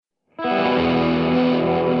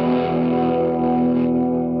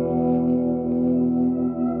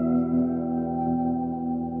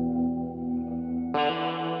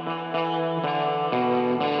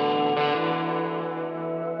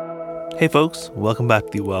Hey folks, welcome back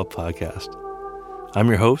to the Wild Podcast. I'm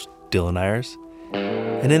your host, Dylan Ayers,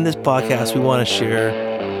 and in this podcast we want to share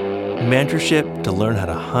mentorship to learn how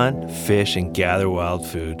to hunt, fish, and gather wild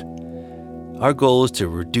food. Our goal is to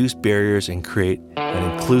reduce barriers and create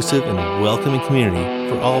an inclusive and welcoming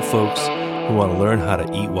community for all folks who want to learn how to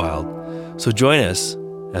eat wild. So join us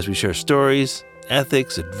as we share stories,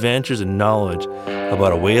 ethics, adventures, and knowledge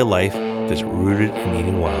about a way of life that's rooted in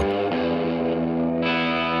eating wild.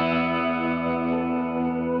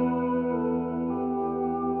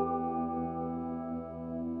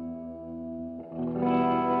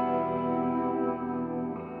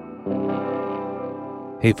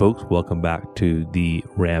 Hey folks, welcome back to the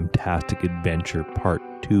Ramtastic Adventure Part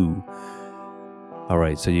 2.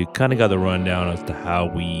 Alright, so you kind of got the rundown as to how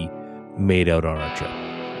we made out on our trip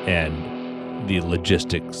and the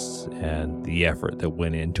logistics and the effort that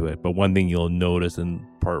went into it. But one thing you'll notice in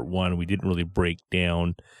Part 1, we didn't really break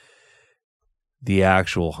down the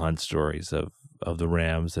actual hunt stories of the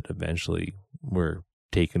rams that eventually were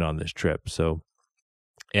taken on this trip.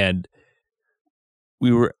 And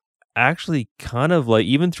we were actually kind of like,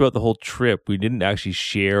 even throughout the whole trip, we didn't actually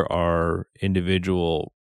share our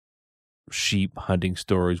individual sheep hunting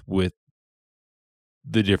stories with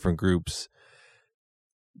the different groups.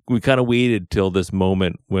 We kind of waited till this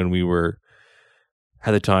moment when we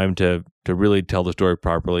had the time to really tell the story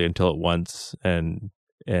properly and tell it once and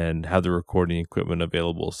have the recording equipment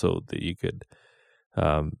available so that you could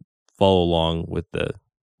follow along with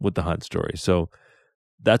the hunt story. So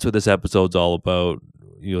that's what this episode's all about.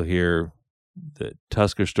 You'll hear the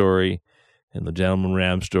Tusker story and the Gentleman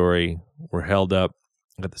Ram story. We're held up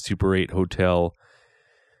at the Super 8 Hotel,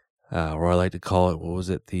 or I like to call it, what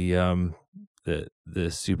was it? The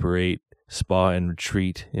Super 8 Spa and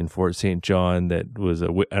Retreat in Fort St. John. That was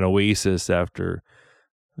an oasis after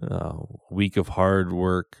a week of hard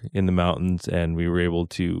work in the mountains, and we were able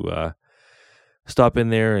to stop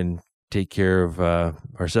in there and take care of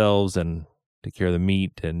ourselves and take care of the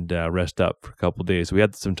meat and rest up for a couple of days. So we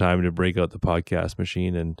had some time to break out the podcast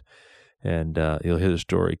machine, and you'll hear the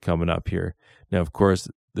story coming up here. Now, of course,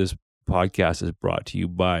 this podcast is brought to you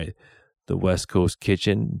by the West Coast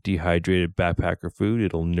Kitchen dehydrated backpacker food.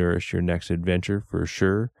 It'll nourish your next adventure for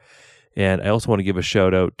sure. And I also want to give a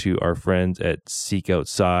shout out to our friends at Seek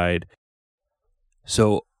Outside.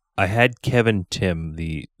 So I had Kevin Tim,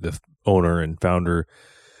 the owner and founder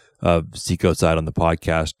of Seek Outside, on the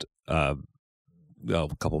podcast a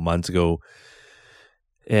couple months ago,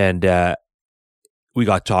 and we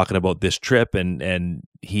got talking about this trip, and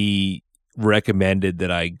he recommended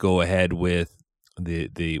that I go ahead with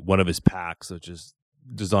the one of his packs, which is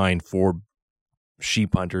designed for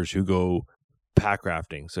sheep hunters who go pack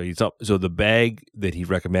rafting. So the bag that he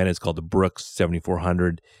recommended is called the Brooks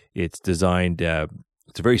 7400. It's designed.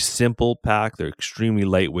 It's a very simple pack. They're extremely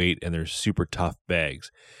lightweight and they're super tough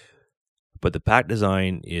bags. But the pack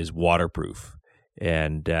design is waterproof.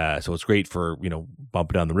 And so it's great for,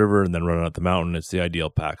 bumping down the river and then running up the mountain. It's the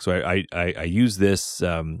ideal pack. So I use this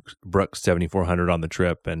Brooks 7400 on the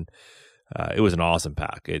trip, and it was an awesome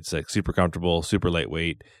pack. It's like super comfortable, super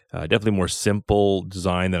lightweight, definitely more simple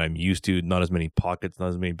design than I'm used to. Not as many pockets, not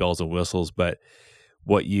as many bells and whistles, but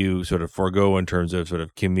what you sort of forego in terms of sort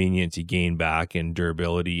of convenience, you gain back in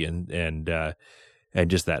durability and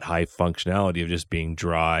just that high functionality of just being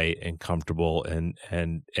dry and comfortable. And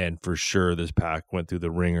for sure, this pack went through the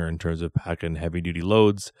ringer in terms of packing heavy duty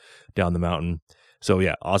loads down the mountain. So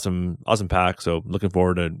yeah, awesome pack. So looking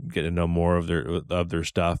forward to getting to know more of their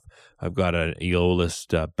stuff. I've got an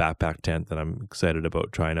Eolist backpack tent that I'm excited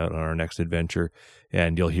about trying out on our next adventure.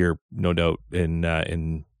 And you'll hear, no doubt,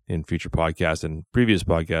 in future podcasts and previous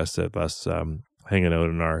podcasts of us hanging out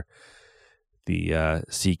in the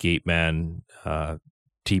Seek 8-man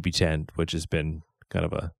teepee tent, which has been kind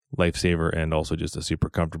of a lifesaver and also just a super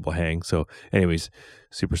comfortable hang. So anyways,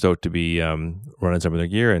 super stoked to be running some of their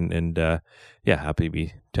gear and happy to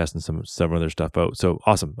be testing some of their stuff out. So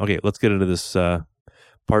awesome. Okay, let's get into this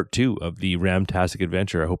part 2 of the Ramtastic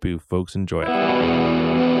Adventure. I hope you folks enjoy it.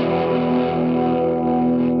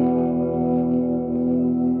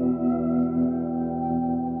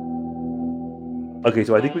 Okay,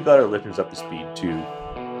 so I think we got our listeners up to speed too.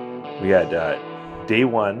 We had day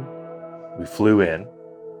 1, we flew in.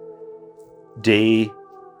 Day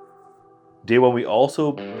 1, we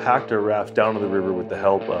also packed our rafts down to the river with the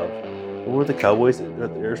help of, what were the cowboys at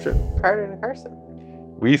the airstrip? Carter and Carson.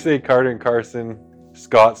 We say Carter and Carson.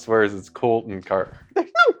 Scott swears it's Colton Carter.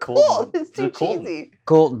 There's no Colt. It's too cheesy.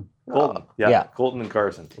 Colton. Yeah, Colton and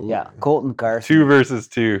Carson. Yeah, Colton Carson. 2 versus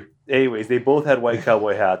 2. Anyways, they both had white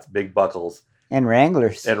cowboy hats, big buckles, And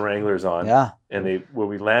Wranglers. on. Yeah. And when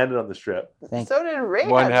we landed on the strip. So did Ray.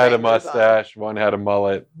 One had a mustache, one had a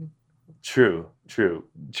mullet. True.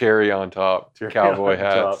 Cherry on top, cowboy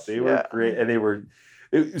hats. They were great, and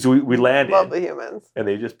so we landed. Love the humans. And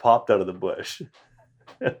they just popped out of the bush.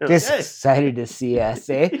 Just excited to see us,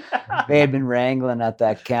 eh? Yeah. They had been wrangling at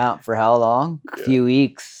that camp for how long? A few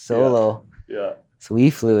weeks solo. Yeah. So we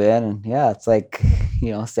flew in, and it's like,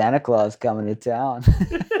 Santa Claus coming to town.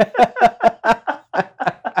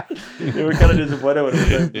 They were kind of disappointed when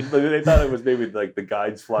it was they thought it was maybe like the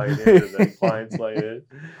guides flying in and then clients flying in.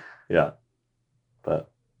 Yeah.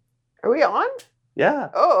 But are we on? Yeah.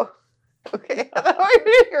 Oh, okay. I thought we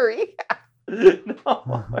were doing a recap.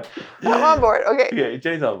 No. I'm on board. Okay. Okay,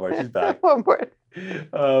 Jenny's on board. She's back. I'm on board.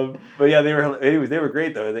 But yeah, they were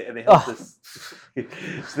great though, and they helped us.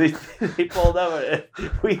 So they pulled up.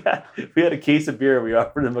 And we had a case of beer. We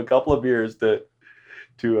offered them a couple of beers to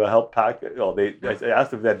help pack. Well, I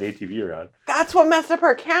asked if they had an ATV around. That's what messed up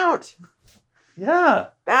our count. Yeah.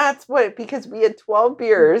 That's what, because we had 12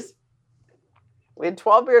 beers. I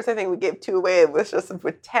think we gave 2 away. It was just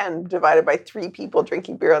with 10 divided by 3 people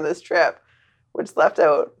drinking beer on this trip, which left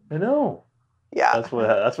out. I know. Yeah. That's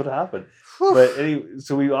what happened. But anyway,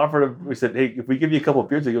 so we offered them, we said, hey, if we give you a couple of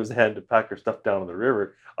beers, they give us a hand to pack our stuff down to the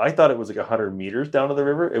river. I thought it was like 100 meters down to the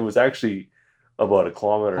river. It was actually about a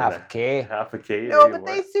kilometer. Half a K. No, but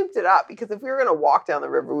they souped it up, because if we were going to walk down the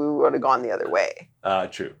river, we would have gone the other way.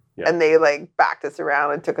 True. Yeah. And they backed us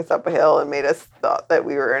around and took us up a hill and made us thought that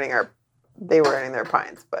they were earning their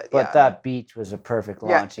pints. But that beach was a perfect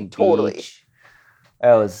launching beach. Totally.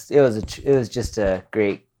 It was just a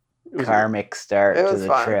great karmic start to the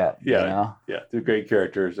fun. trip. Yeah, they're great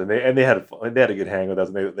characters, and they had a good hang with us.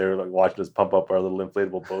 And they were like watching us pump up our little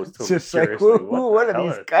inflatable boats. It's just like, what are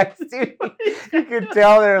these guys doing? You could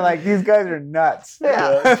tell they're like, these guys are nuts.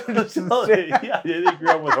 Yeah. They grew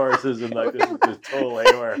up with horses, and like this is just total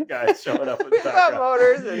AOR guys showing up with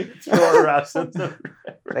motors and throwing rafts.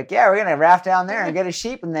 Like, we're gonna raft down there and get a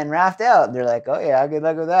sheep and then raft out. And they're like, oh yeah, good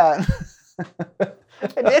luck with that.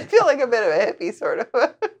 It did feel like a bit of a hippie sort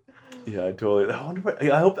of. Yeah, totally.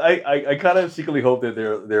 I hope I kind of secretly hope that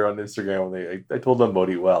they're on Instagram when I told them about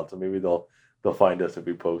Eat Wild, so maybe they'll find us if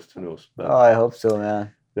we post. Who knows? But, I hope so,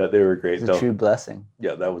 man. Yeah, they were great. It's a true blessing.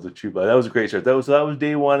 Yeah, that was a true blessing. That was a great start. That was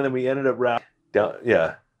day one, and then we ended up down.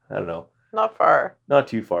 Yeah, I don't know. Not far. Not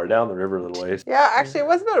too far down the river a little ways. Yeah, actually, it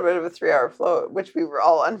was about a bit of a 3-hour float, which we were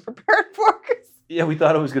all unprepared for. Yeah, we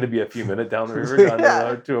thought it was going to be a few minutes down the river,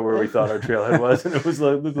 down to where we thought our trailhead was, and it was a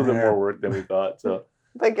little bit more work than we thought. So,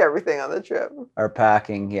 like everything on the trip. Our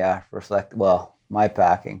packing, my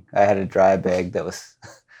packing. I had a dry bag that was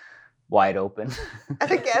wide open.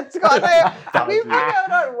 And again, Scott and we went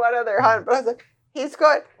out on one other hunt, but I was like, hey,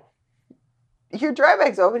 Scott, your dry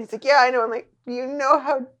bag's open. He's like, yeah, I know. I'm like, you know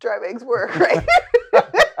how dry bags work, right?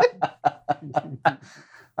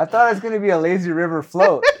 I thought it was going to be a lazy river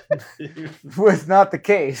float. Was not the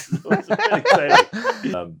case. It was a bit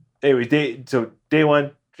exciting. Anyway, day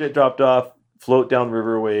one, dropped off, float down the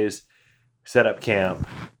river ways, set up camp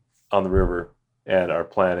on the river, and our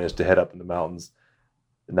plan is to head up in the mountains.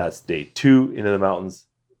 And that's day 2 into the mountains.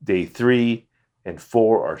 Day 3 and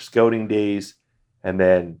 4 are scouting days. And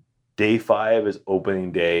then day 5 is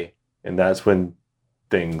opening day. And that's when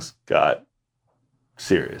things got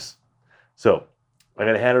serious. So I'm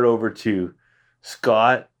going to hand it over to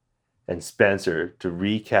Scott and Spencer to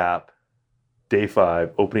recap day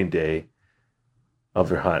 5, opening day of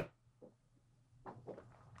their hunt.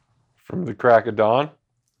 From the crack of dawn?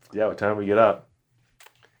 Yeah, what time we get up?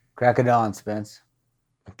 Crack of dawn, Spence.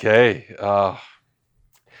 Okay.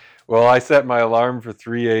 Well, I set my alarm for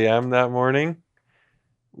 3 a.m. that morning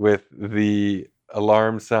with the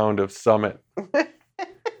alarm sound of Summit.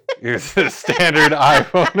 Here's the standard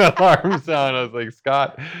iPhone alarm sound. I was like,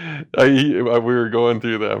 Scott, we were going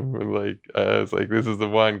through them. And I was like, this is the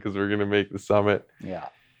one because we're going to make the Summit. Yeah.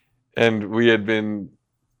 And we had been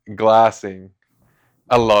glassing.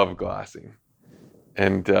 I love glassing.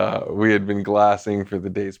 And we had been glassing for the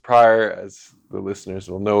days prior, as the listeners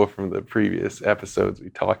will know from the previous episodes we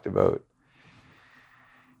talked about.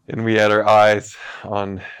 And we had our eyes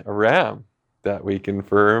on a ram that we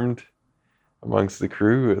confirmed amongst the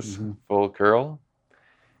crew as full curl.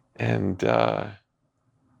 And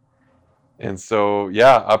so,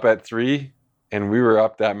 up at 3, and we were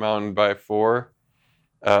up that mountain by 4.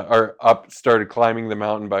 Started climbing the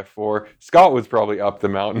mountain by 4. Scott was probably up the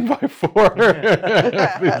mountain by 4.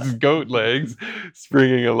 His goat legs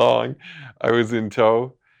springing along. I was in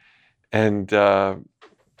tow. And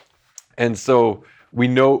so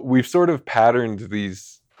we've sort of patterned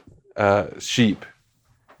these sheep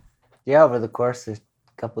Yeah, over the course of a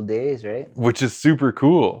couple days, right? which is super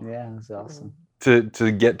cool Yeah, it was awesome.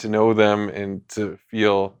 to get to know them and to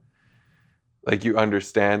feel like you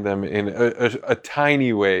understand them in a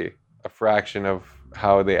tiny way, a fraction of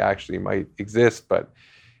how they actually might exist. But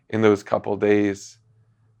in those couple days,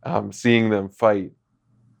 seeing them fight,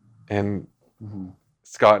 and Mm-hmm.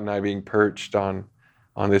 Scott and I being perched on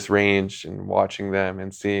this range and watching them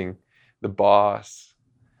and seeing the boss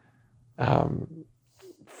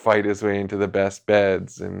fight his way into the best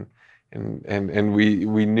beds, and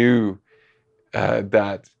we knew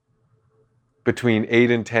that between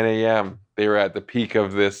 8 and 10 a.m. they were at the peak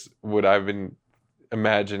of this, what I've been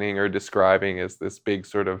imagining or describing as this big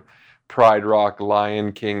sort of Pride Rock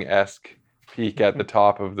Lion King-esque peak at the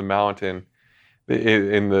top of the mountain.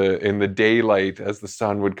 In the daylight, as the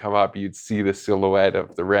sun would come up, you'd see the silhouette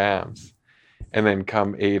of the rams. And then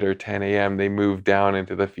come 8 or 10 a.m., they moved down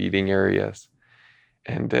into the feeding areas.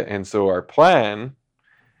 And so our plan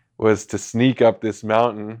was to sneak up this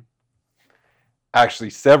mountain, actually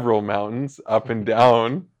several mountains up and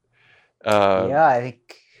down. Yeah, I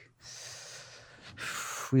think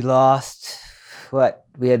we lost, what?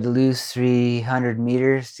 We had to lose 300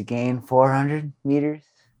 meters to gain 400 meters.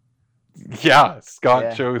 Yeah, Scott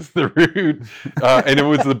Yeah. chose the route, and it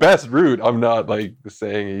was the best route. I'm not like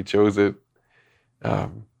saying he chose it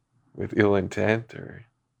with ill intent,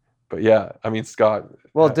 but yeah, I mean, Scott.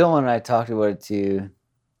 Well, Dylan and I talked about it too,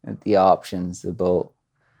 the options about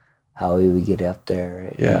how we would get up there.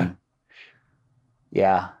 Right? Yeah. And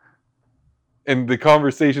yeah. And the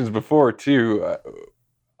conversations before too,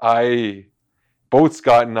 both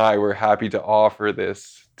Scott and I were happy to offer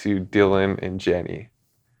this to Dylan and Jenny.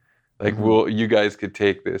 Like, you guys could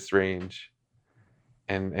take this range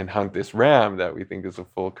and hunt this ram that we think is a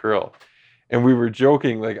full curl. And we were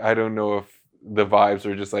joking, like, I don't know if the vibes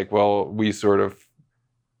are just like, well, we sort of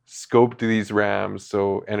scoped these rams,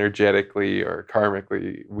 so energetically or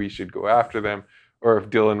karmically we should go after them. Or if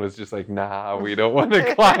Dylan was just like, nah, we don't want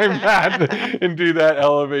to climb that and do that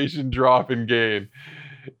elevation drop and gain.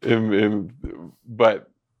 But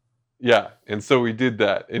yeah, and so we did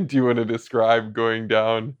that. And do you want to describe going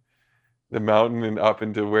down the mountain and up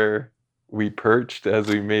into where we perched as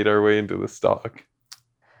we made our way into the stock?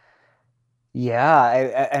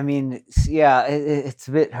 Yeah, I mean, it's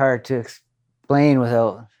a bit hard to explain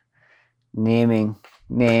without naming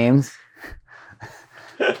names.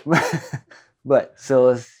 But so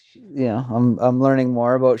it's, I'm learning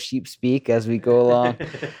more about sheep speak as we go along.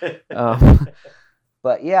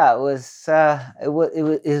 But yeah, it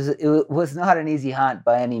was not an easy hunt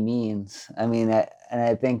by any means. I mean, and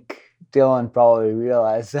I think Dylan probably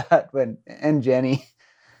realized that and Jenny,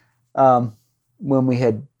 when we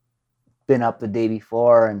had been up the day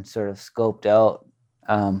before and sort of scoped out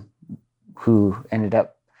the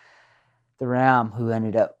ram who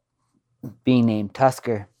ended up being named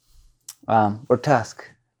Tusker, or Tusk.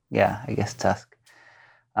 Yeah, I guess Tusk.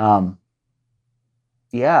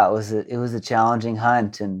 Yeah, it was a challenging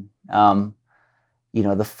hunt, and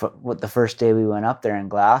the first day we went up there and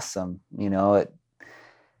glassed them,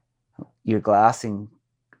 you're glassing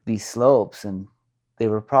these slopes, and they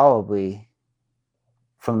were probably,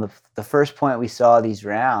 from the first point we saw these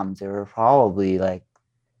rams, they were probably like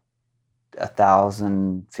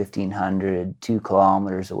 1,000, 1,500, 2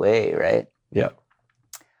 kilometers away, right? Yeah.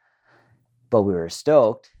 But we were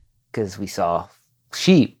stoked because we saw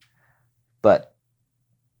sheep. But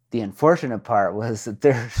the unfortunate part was that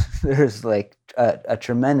there's like a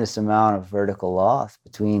tremendous amount of vertical loss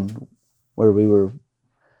between where we were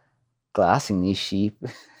glassing these sheep.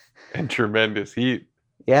 And tremendous heat.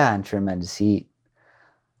 Yeah, and tremendous heat.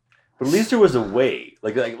 But at least there was a way.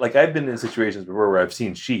 Like I've been in situations before where I've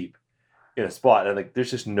seen sheep in a spot, and like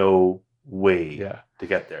there's just no way to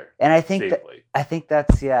get there. And I think safely.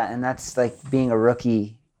 That's like being a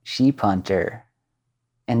rookie sheep hunter,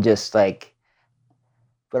 and just like,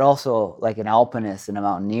 but also like an alpinist and a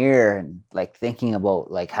mountaineer, and like thinking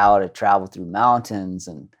about like how to travel through mountains,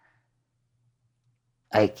 and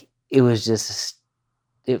like it was just.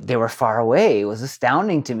 They were far away. It was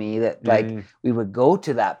astounding to me that like we would go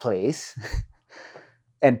to that place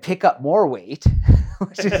and pick up more weight,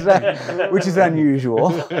 which is unusual,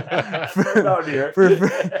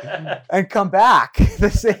 and come back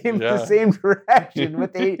the same direction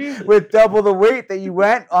with double the weight that you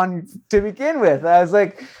went on to begin with. I was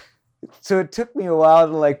like, so it took me a while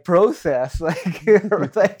to like process, like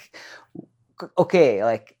it's like, okay,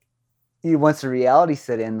 like once the reality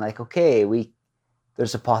set in, like, okay,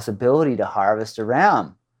 there's a possibility to harvest a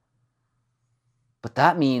ram. But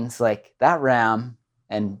that means like that ram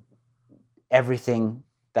and everything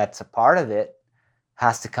that's a part of it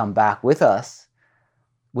has to come back with us,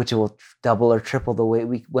 which will double or triple the weight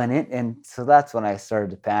we went in. And so that's when I started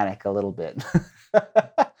to panic a little bit,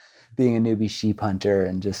 being a newbie sheep hunter,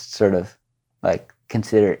 and just sort of like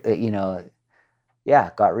consider,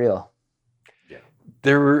 got real. Yeah.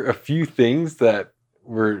 There were a few things that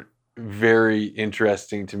were very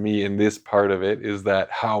interesting to me in this part of it, is that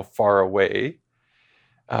how far away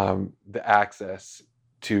the access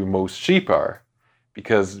to most sheep are.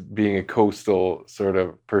 Because being a coastal sort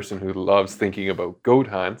of person who loves thinking about goat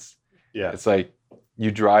hunts, it's like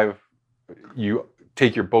you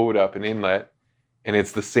take your boat up an inlet, and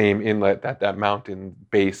it's the same inlet that mountain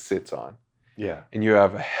base sits on. Yeah. And you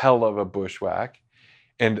have a hell of a bushwhack.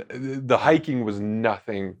 And the hiking was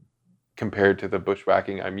nothing compared to the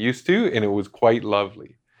bushwhacking I'm used to, and it was quite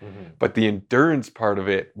lovely. Mm-hmm. But the endurance part of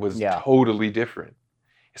it was totally different.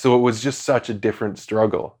 So it was just such a different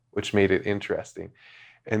struggle, which made it interesting.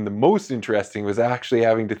 And the most interesting was actually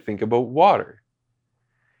having to think about water.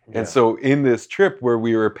 Yeah. And so in this trip where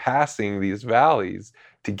we were passing these valleys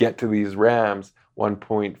to get to these rams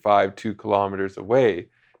 1.52 kilometers away,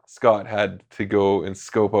 Scott had to go and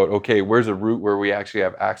scope out, okay, where's a route where we actually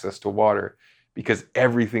have access to water? Because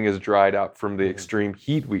everything is dried up from the extreme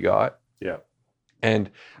heat we got. Yeah. And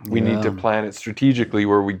we need to plan it strategically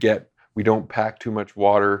where we don't pack too much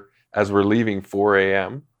water as we're leaving 4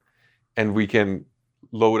 a.m. and we can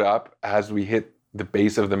load up as we hit the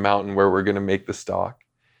base of the mountain where we're going to make the stock.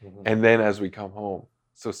 Mm-hmm. And then as we come home.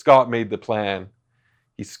 So Scott made the plan.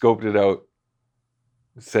 He scoped it out,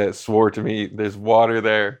 swore to me, there's water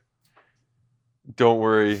there. Don't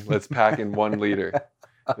worry, let's pack in 1 liter.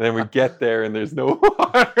 And then we get there and there's no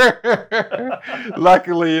water.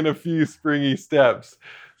 Luckily, in a few springy steps,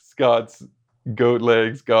 Scott's goat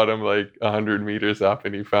legs got him like 100 meters up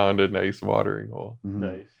and he found a nice watering hole.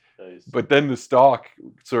 Nice. But then the stock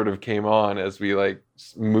sort of came on as we like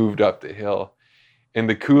moved up the hill. And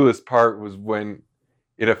the coolest part was when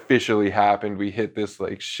it officially happened. We hit this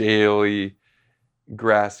like shaly,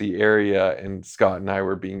 grassy area, and Scott and I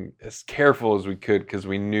were being as careful as we could because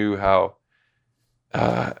we knew how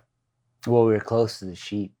we were close to the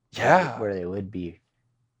sheep. Yeah. Where they would be.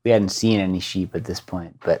 We hadn't seen any sheep at this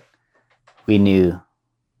point, but we knew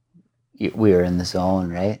we were in the zone,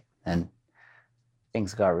 right? And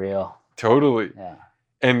things got real. Totally. Yeah.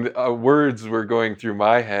 And words were going through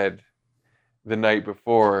my head the night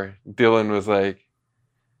before. Dylan was like,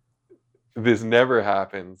 this never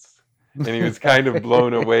happens. And he was kind of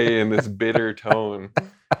blown away in this bitter tone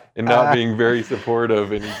and not being very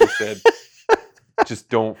supportive. And he just said, just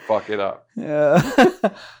don't fuck it up. Yeah.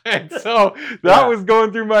 And so that was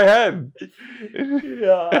going through my head.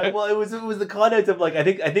 Yeah. Well, it was the context of like, I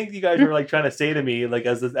think you guys were like trying to say to me, like,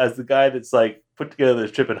 as the guy that's like put together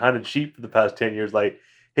this trip and hunted sheep for the past 10 years, like,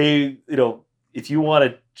 hey, if you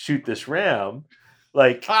want to shoot this ram,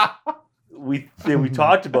 like we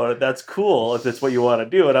talked about it, that's cool if that's what you want to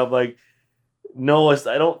do. And I'm like, no, I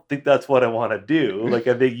don't think that's what I want to do. Like,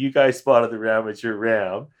 I think you guys spotted the ram, it's your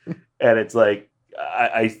ram. And it's like,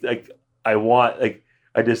 I want, like,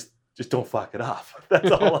 I just don't fuck it up. That's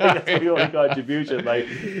all. Like, that's the only contribution.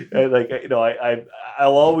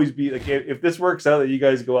 I'll always be like, if this works out that you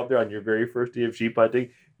guys go up there on your very first day of sheep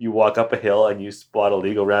hunting, you walk up a hill and you spot a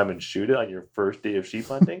legal ram and shoot it on your first day of sheep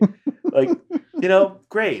hunting, like,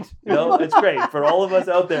 great. It's great for all of us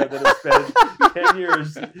out there that have spent 10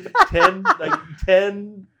 years, 10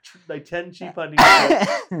 sheep hunting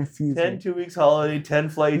trips, 10 2 weeks holiday, 10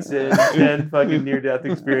 flights in, 10 fucking near-death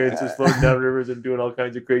experiences, floating down rivers and doing all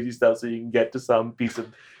kinds of crazy stuff so you can get to some piece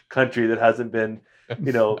of country that hasn't been,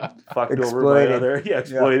 fucked over by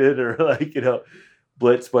exploited or like,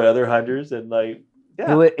 blitzed by other hunters. And like,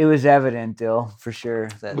 yeah. It was evident, Dill, for sure.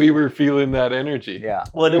 That we were feeling that energy. Yeah.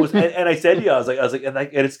 Well, and it was, and I said to you, I was like,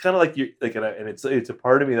 and it's kind of like you, like, and it's a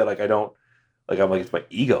part of me that like I don't, like, I'm like, it's my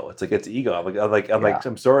ego. It's like, it's ego. I'm like,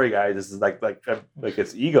 I'm sorry, guys. This is like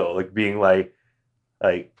it's ego, like being like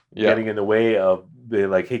getting in the way of the,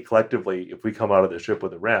 like, hey, collectively, if we come out of this trip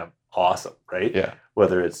with a ram, awesome, right? Yeah.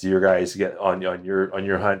 Whether it's your guys get on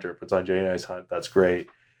your hunt or if it's on Jay and I's hunt, that's great.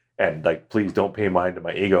 And like, please don't pay mind to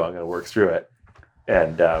my ego. I'm going to work through it.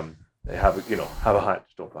 And have a hunt.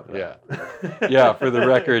 Just don't fuck it up. Yeah. For the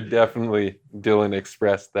record, definitely Dylan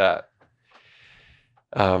expressed that.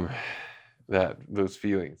 Those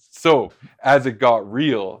feelings. So as it got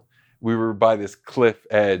real, we were by this cliff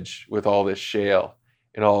edge with all this shale,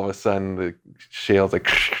 and all of a sudden the shale's like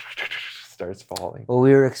starts falling. Well,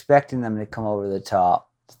 we were expecting them to come over the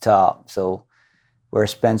top. So where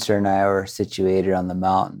Spencer and I were situated on the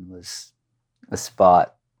mountain was a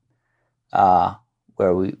spot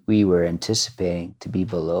where we were anticipating to be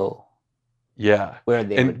below. Yeah. where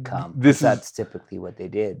they And would come. this is- That's typically what they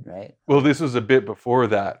did, right? Well, this was a bit before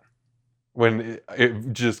that when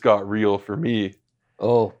it just got real for me.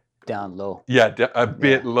 Oh, down low. Yeah, a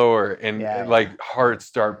bit lower, and Yeah, like yeah. hearts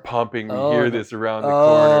start pumping. We Oh, hear the- this around the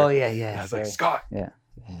Oh, corner. yeah. And I was like, sorry. Scott, Yeah.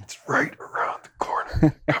 it's right around the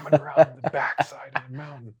corner, coming around the backside of the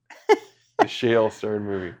mountain. The shale started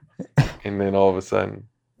moving, and then all of a sudden,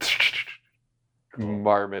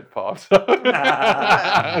 marmot pops up.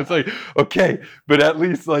 It's like, okay, but at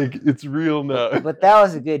least like it's real now. But that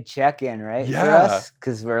was a good check-in, right? For Yeah. us,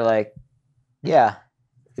 because we're like, yeah,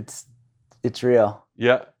 it's real.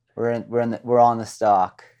 Yeah, We're on the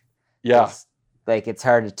stalk. yeah, It's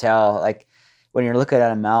hard to tell. Like when you're looking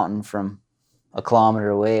at a mountain from a kilometer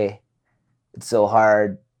away, it's so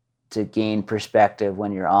hard to gain perspective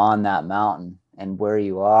when you're on that mountain and where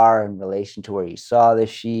you are in relation to where you saw the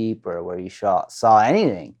sheep or where you saw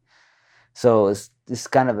anything. So it's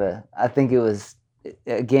kind of I think it was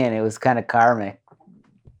kind of karmic.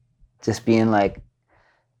 Just being like,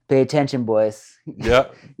 pay attention, boys. yeah.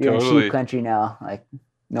 You're in Totally. sheep country now. Like,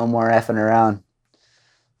 no more effing around.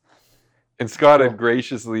 And Scott had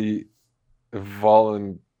graciously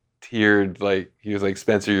volunteered, like he was like,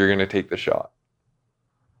 Spencer, you're gonna take the shot.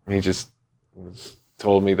 And he just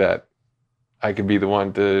told me that I could be the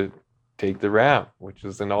one to take the ram, which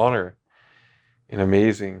was an honor and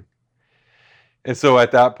amazing. And so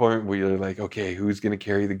at that point we were like, okay, who's gonna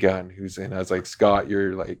carry the gun? And I was like, Scott,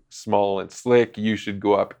 you're like small and slick. You should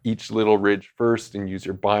go up each little ridge first and use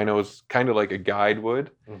your binos, kind of like a guide would,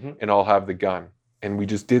 and I'll have the gun. And we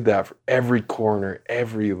just did that for every corner,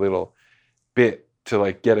 every little bit to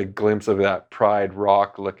like get a glimpse of that Pride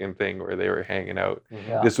Rock looking thing where they were hanging out.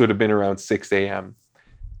 Yeah. This would have been around 6 a.m.,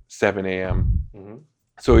 7 a.m. Mm-hmm.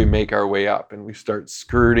 So we make our way up and we start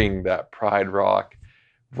skirting that Pride Rock,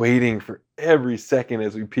 waiting for every second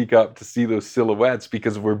as we peek up to see those silhouettes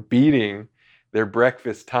because we're beating their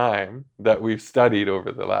breakfast time that we've studied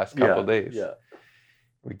over the last couple days. Yeah.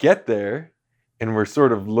 We get there and we're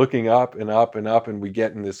sort of looking up and up and up, and we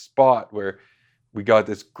get in this spot where we got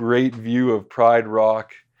this great view of Pride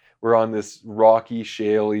Rock. We're on this rocky,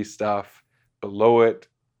 shaley stuff. Below it,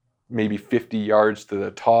 maybe 50 yards to the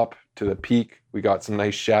top, to the peak, we got some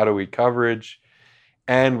nice shadowy coverage.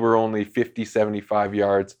 And we're only 50, 75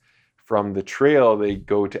 yards from the trail they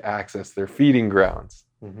go to access their feeding grounds.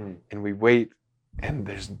 Mm-hmm. And we wait, and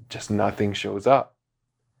there's just nothing shows up.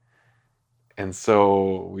 And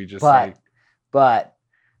so we just But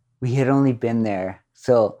we had only been there.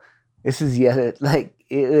 So this is the other,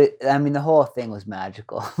 the whole thing was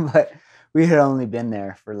magical, but we had only been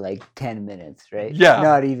there for like 10 minutes, right? Yeah.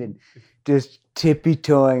 Not even, just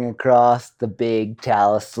tippy-toeing across the big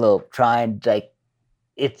talus slope, trying, like,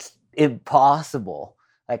 it's impossible.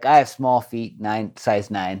 Like, I have small feet, size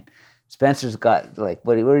 9. Spencer's got, like,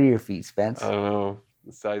 what are your feet, Spence? I don't know,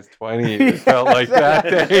 size 20. It felt like that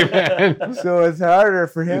day, man. So it's harder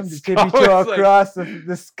for him to Scott tippy-toe was like- across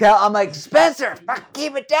the scout. I'm like, Spencer, fuck,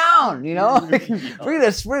 keep it down, you know? Like, we're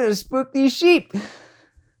gonna spook these sheep.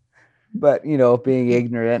 But, being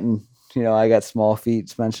ignorant and, I got small feet,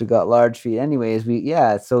 Spencer got large feet. Anyways,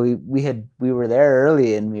 so we were there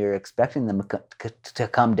early and we were expecting them to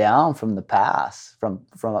come down from the pass, from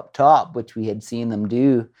up top, which we had seen them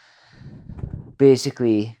do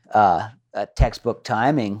basically textbook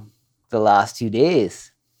timing the last 2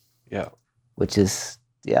 days. Yeah. Which is,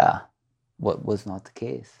 what was not the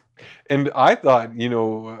case. And I thought,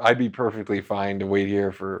 I'd be perfectly fine to wait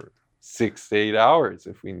here for 6 to 8 hours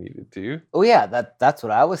if we needed to. Oh yeah, that's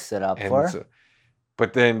what I was set up for. So,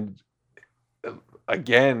 but then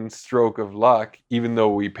again, stroke of luck, even though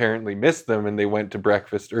we apparently missed them and they went to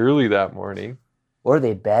breakfast early that morning. Or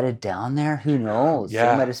they bedded down there. Who knows?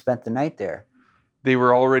 Yeah. They might have spent the night there. They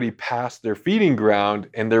were already past their feeding ground,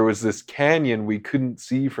 and there was this canyon we couldn't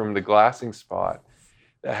see from the glassing spot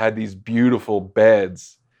that had these beautiful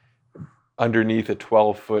beds underneath a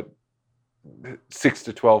 6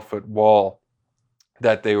 to 12 foot wall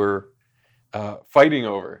that they were fighting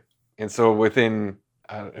over. And so within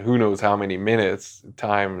who knows how many minutes,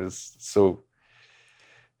 time is so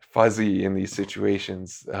fuzzy in these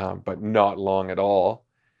situations, but not long at all.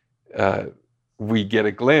 We get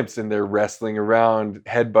a glimpse and they're wrestling around,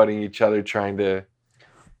 headbutting each other, trying to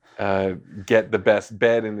get the best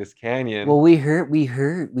bed in this canyon. Well, we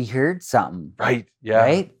heard something. Right. Yeah.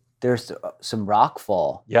 Right? There's some rock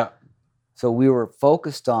fall. Yeah. So we were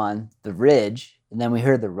focused on the ridge, and then we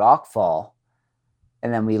heard the rock fall,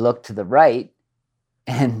 and then we looked to the right,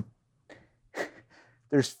 and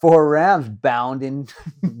there's 4 rams bounding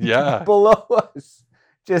Yeah. below us.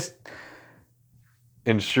 Just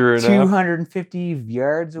And sure enough, 250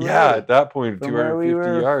 yards away. yeah, at that point, from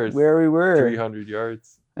 250 yards, where we were, 300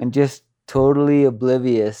 yards. and just totally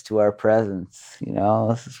oblivious to our presence. You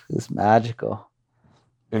know, it's magical.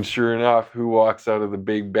 And sure enough, who walks out of the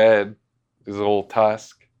big bed is old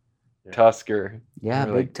Tusker. Yeah,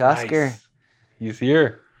 And we're big like, Tusker. "Nice. He's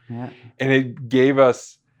here." Yeah. And it gave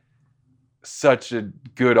us such a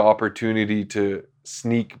good opportunity to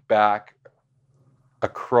sneak back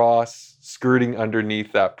across, skirting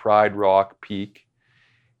underneath that Pride Rock peak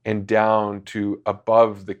and down to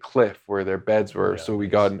above the cliff where their beds were. Yeah, So we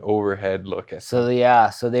nice. got an overhead look at So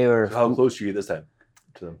them. so they were. So how close are you this time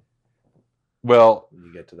to them Well, when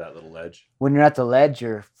you get to that little ledge? When you're at the ledge,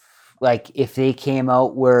 you're like, if they came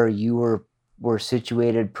out where you were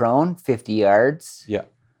situated prone, 50 yards.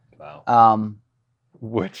 Wow.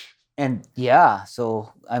 which And yeah,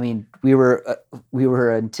 so I mean, we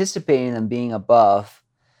were anticipating them being above,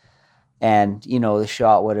 and you know, the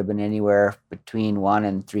shot would have been anywhere between 100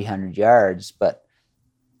 and 300 yards. But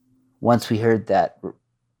once we heard that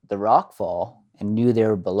the rock fall and knew they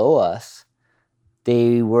were below us,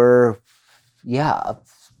 they were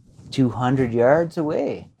 200 yards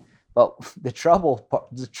away. But the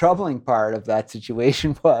troubling part of that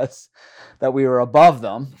situation was that we were above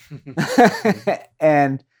them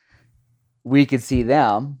and we could see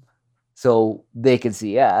them, so they could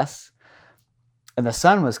see us, and the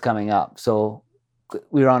sun was coming up. So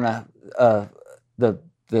we were on the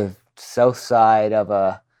south side of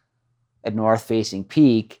a north-facing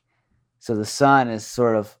peak. So the sun is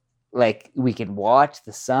sort of like, we can watch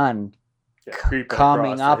the sun Yeah, creeping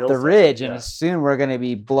coming across up the hillside. ridge, Yeah. and soon we're going to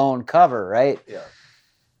be blown cover, right? Yeah.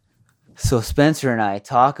 So Spencer and I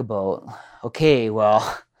talk about, okay, well,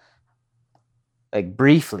 like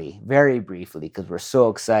very briefly, because we're so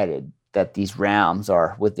excited that these rams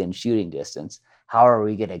are within shooting distance. How are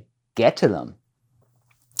we going to get to them?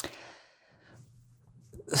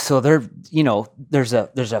 So there's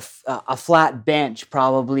a flat bench,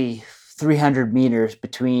 probably 300 meters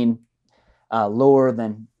between lower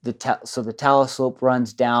than so the talus slope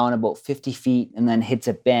runs down about 50 feet and then hits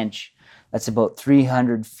a bench that's about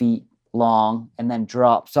 300 feet long and then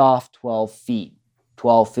drops off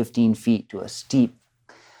 15 feet to a steep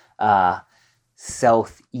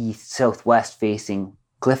southwest facing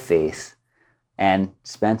cliff face. And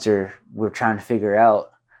Spencer, we're trying to figure out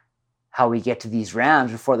how we get to these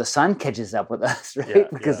rams before the sun catches up with us, right? Yeah,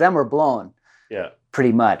 Because yeah. then we're blown Yeah.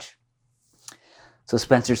 pretty much. So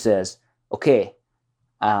Spencer says, okay,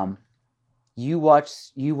 you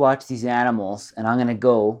watch these animals, and I'm gonna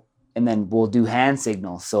go, and then we'll do hand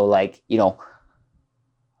signals. So like,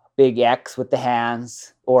 big X with the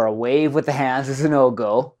hands or a wave with the hands is a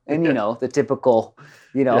no-go. And the typical,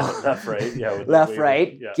 Yeah, left, right. Yeah. with the left, wave.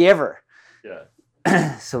 right, Yeah. giver.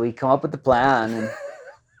 Yeah. So we come up with the plan, and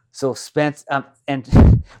so Spence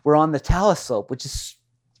and we're on the talus slope, which is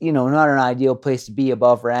not an ideal place to be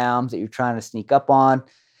above rams that you're trying to sneak up on.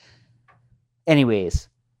 Anyways,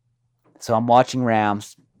 so I'm watching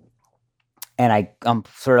rams, and I'm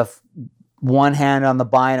sort of one hand on the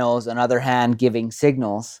binos, another hand giving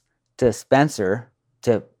signals to Spencer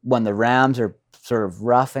to when the rams are sort of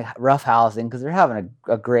rough housing, because they're having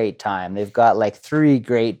a great time. They've got like 3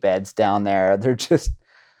 great beds down there. It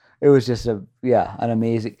was just an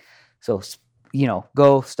amazing. So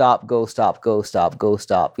go stop, go stop, go stop, go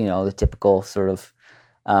stop. The typical sort of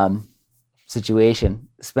situation.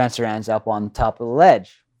 Spencer ends up on top of the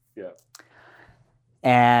ledge. Yeah.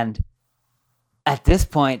 And at this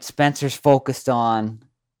point, Spencer's focused on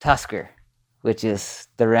Tusker, which is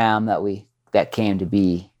the ram that came to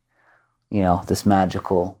be, this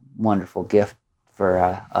magical, wonderful gift for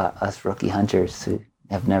us rookie hunters who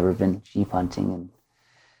have never been sheep hunting. And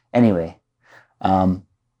anyway,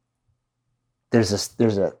 there's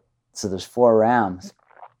 4 rams,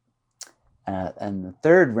 and the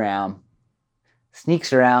third ram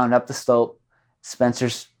sneaks around up the slope.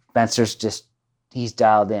 Spencer's just, he's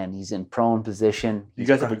dialed in. He's in prone position. You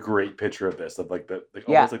guys have a great picture of this, of like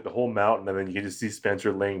almost like the whole mountain, and then you can just see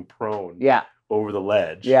Spencer laying prone over the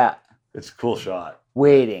ledge. Yeah. It's a cool shot.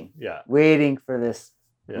 Waiting Yeah. for this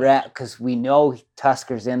rat, because we know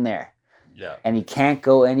Tusker's in there. Yeah. And he can't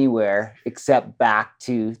go anywhere except back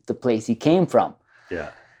to the place he came from.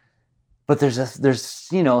 Yeah. But there's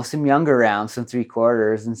some younger rounds, some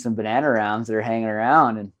 3/4 and some banana rounds that are hanging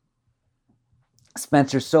around, and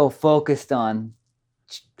Spencer's so focused on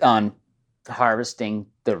harvesting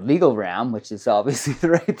the legal ram, which is obviously the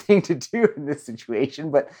right thing to do in this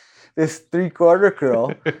situation. But this 3/4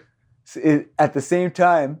 curl, at the same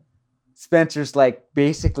time, Spencer's like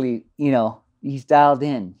basically, he's dialed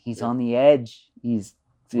in. He's on the edge. He's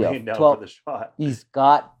Laying down 12 for the shot.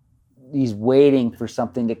 he's waiting for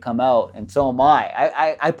something to come out, and so am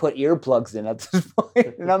I. I put earplugs in at this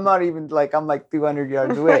point, and I'm not even like, I'm like 200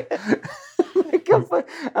 yards away.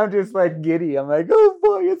 I'm just like giddy. I'm like, oh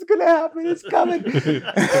boy, it's gonna happen. It's coming.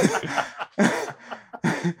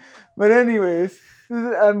 But anyways,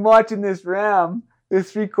 I'm watching this ram,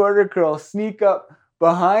 this 3/4 curl, sneak up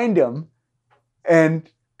behind him and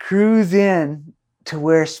cruise in to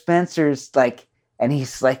where Spencer's like, and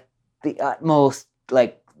he's like the utmost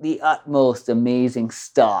amazing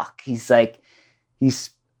stock. He's like, he's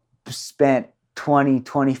spent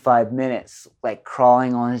 20-25 minutes like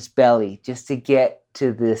crawling on his belly just to get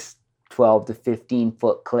to this 12 to 15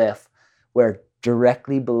 foot cliff where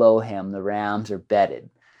directly below him the rams are bedded.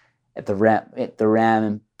 At the ram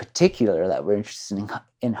in particular that we're interested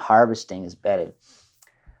in harvesting is bedded.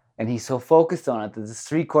 And he's so focused on it that this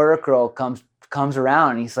 3/4 curl comes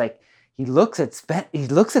around, and he's like, he looks at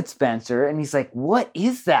Spencer, and he's like, what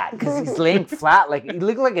is that? Because he's laying flat, like he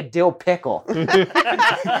looked like a dill pickle.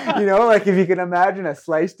 You know, like if you can imagine a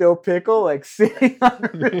sliced dill pickle like sitting on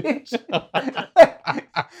a ridge.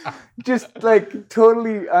 Just like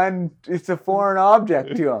totally it's a foreign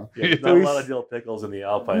object to him. Yeah, there's not a lot of dill pickles in the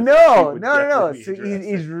Alpine. No. So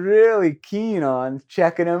he's really keen on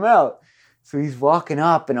checking him out. So he's walking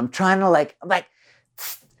up, and I'm trying to like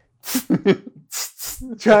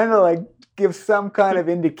trying to like give some kind of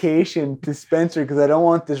indication to Spencer, because I don't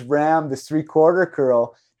want this ram, this 3/4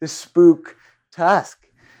 curl, this spook Tusk.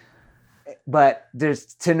 But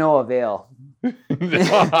there's to no avail.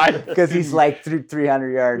 Because he's like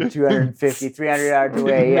 300 yards, 250, 300 yards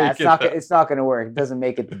away. Yeah, it's not going to work. It doesn't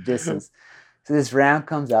make it the distance. So this ram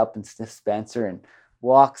comes up and sniffs Spencer and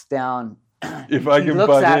walks down. If I can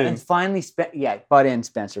butt in. And finally, butt in,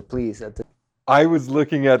 Spencer, please. I was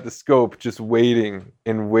looking at the scope, just waiting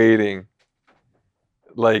and waiting,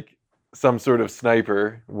 like some sort of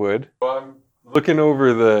sniper would. I'm looking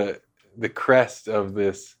over the crest of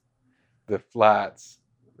the flats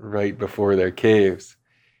right before their caves,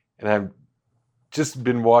 and I've just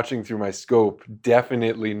been watching through my scope,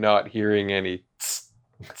 definitely not hearing any.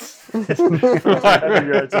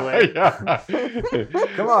 500 yards away. Yeah.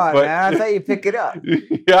 Come on, man! I thought you'd pick it up.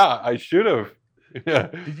 Yeah, I should have. Yeah.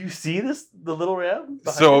 Did you see the little ram?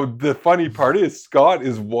 So the funny part is Scott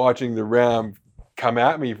is watching the ram come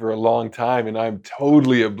at me for a long time, and I'm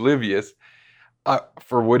totally oblivious.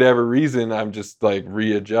 For whatever reason, I'm just like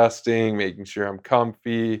readjusting, making sure I'm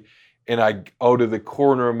comfy. And out of the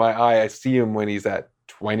corner of my eye, I see him when he's at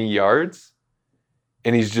 20 yards,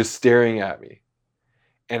 and he's just staring at me.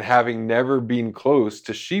 And having never been close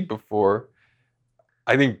to sheep before,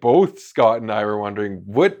 I think both Scott and I were wondering,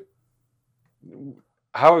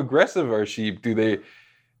 how aggressive are sheep? Do they,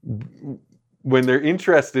 when they're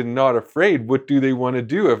interested and not afraid, what do they want to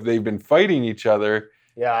do if they've been fighting each other?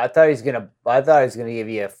 Yeah, I thought he was gonna give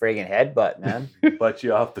you a friggin' headbutt, man. Butt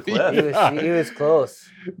you off the cliff. He was close.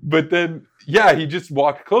 But then, yeah, he just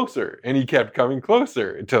walked closer, and he kept coming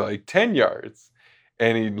closer to like 10 yards.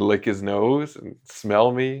 And he'd lick his nose and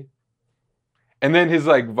smell me. And then his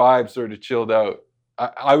like vibe sort of chilled out.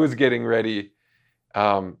 I was getting ready.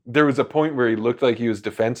 There was a point where he looked like he was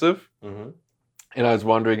defensive. Mm-hmm. And I was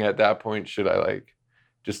wondering at that point, should I like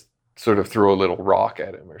just sort of throw a little rock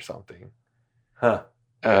at him or something? Huh.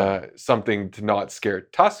 Something to not scare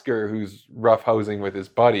Tusker, who's roughhousing with his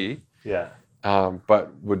buddy. Yeah.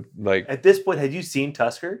 But would like... At this point, had you seen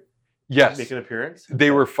Tusker? Yes. Make an appearance?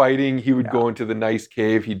 They were fighting. He would go into the nice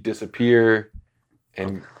cave. He'd disappear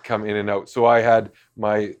and come in and out. So I had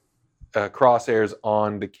my crosshairs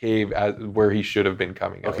on the cave where he should have been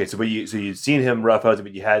coming out. Okay, so you'd seen him roughhousing,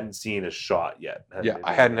 but you hadn't seen a shot yet.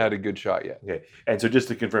 I hadn't had a good shot yet. Okay, and so just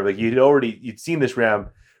to confirm, like you'd seen this ram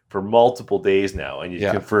for multiple days now, and you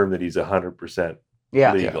confirmed that he's 100%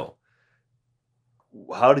 legal.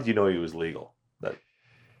 Yeah. How did you know he was legal?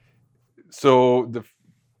 So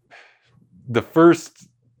the first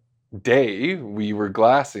day we were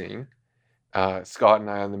glassing, Scott and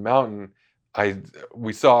I on the mountain,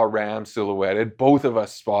 we saw a ram silhouetted. Both of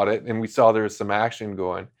us spotted, and we saw there was some action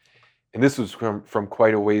going. And this was from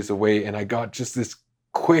quite a ways away, and I got just this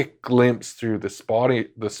quick glimpse through the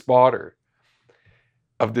spotter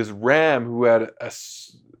of this ram who had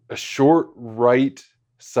a short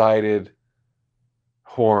right-sided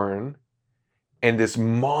horn and this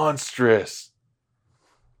monstrous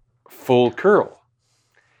full curl.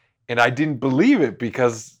 And I didn't believe it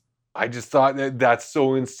because I just thought that's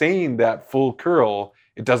so insane, that full curl.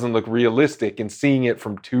 It doesn't look realistic. And seeing it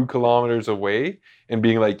from 2 kilometers away and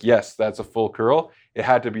being like, yes, that's a full curl. It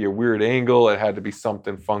had to be a weird angle. It had to be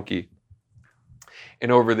something funky.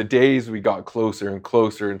 And over the days, we got closer and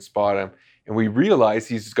closer and spot him. And we realized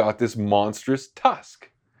he's got this monstrous tusk.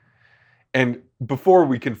 And before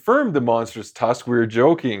we confirmed the monstrous tusk, we were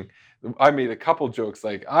joking. I made a couple jokes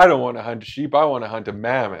like, I don't want to hunt a sheep, I want to hunt a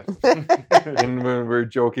mammoth. And when we were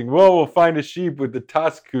joking, well, we'll find a sheep with the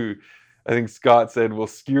tusk who, I think Scott said, will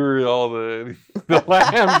skewer all the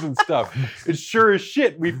lambs and stuff. It's sure as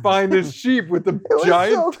shit we find this sheep with the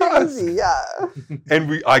giant tusk. Crazy, yeah.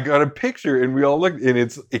 And I got a picture and we all looked, and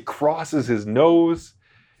it crosses his nose.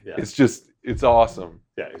 Yeah. It's awesome.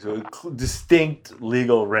 Yeah, so distinct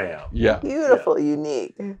legal ram. Yeah. Beautiful,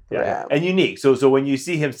 unique. Yeah, ram. and unique. So when you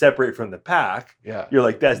see him separate from the pack, Yeah. you're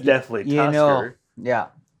like, that's definitely You Tusker. know, yeah,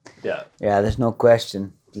 Yeah. yeah. There's no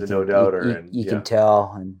question. There's no doubter, You and can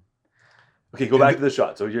tell. And Okay, go back to the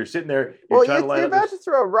shot. So you're sitting there, you're Well, trying to line you're up about this. to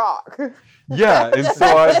throw a rock. Yeah. And so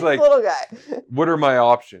I was like, little guy. what are my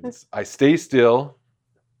options? I stay still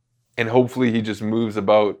and hopefully he just moves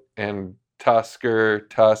about and tusk,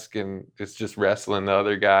 and it's just wrestling the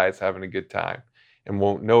other guys, having a good time, and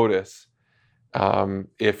won't notice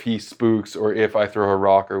if he spooks or if I throw a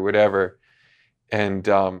rock or whatever. And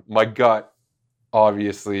my gut,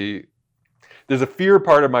 obviously, there's a fear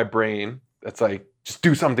part of my brain that's like, just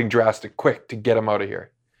do something drastic quick to get him out of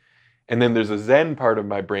here. And then there's a zen part of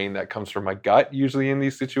my brain that comes from my gut usually in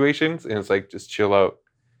these situations, and it's like, just chill out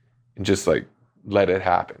and just like let it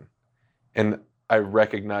happen. And I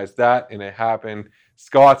recognized that, and it happened.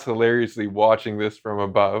 Scott's hilariously watching this from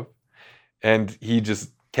above, and he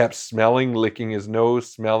just kept smelling, licking his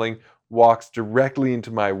nose, smelling, walks directly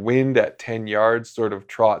into my wind at 10 yards, sort of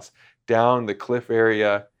trots down the cliff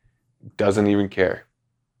area, doesn't even care.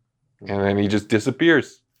 And then he just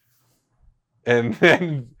disappears. And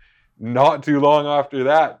then not too long after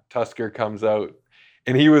that, Tusker comes out,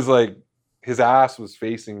 and he was like, his ass was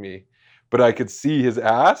facing me, but I could see his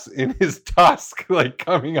ass in his tusk, like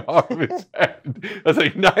coming off of his head. I was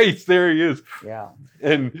like, nice, there he is. yeah,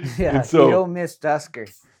 And, yeah. and so, you don't miss Tusker.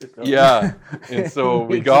 yeah. And so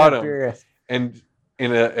we Makes got it him. furious. And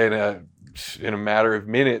in a matter of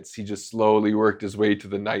minutes, he just slowly worked his way to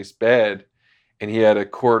the nice bed, and he had a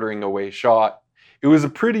quartering away shot. It was a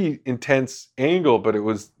pretty intense angle, but it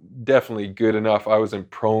was definitely good enough. I wasn't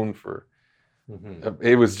prone for.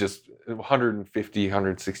 It was just 150,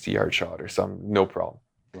 160 yard shot or something, no problem.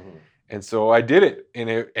 And so I did it, and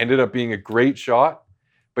it ended up being a great shot,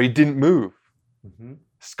 but he didn't move.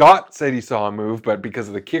 Scott said he saw him move, but because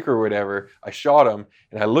of the kick or whatever, I shot him,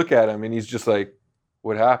 and I look at him, and he's just like,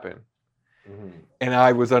 what happened? And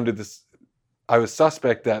I was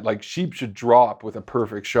suspect that like sheep should drop with a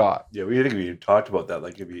perfect shot. Yeah, we think we talked about that.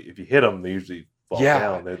 Like if you hit them, they usually fall Yeah.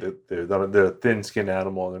 down. They're a thin-skinned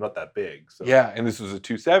animal, and they're not that big. So. Yeah, and this was a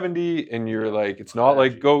 270, and you're like, it's not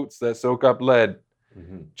like goats that soak up lead.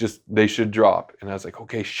 Just they should drop. And I was like,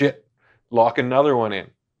 okay, shit, lock another one in,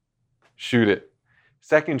 shoot it.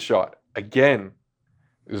 Second shot again,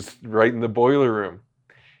 it was right in the boiler room,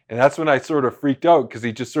 and that's when I sort of freaked out because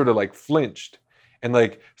he just sort of like flinched, and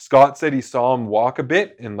like Scott said he saw him walk a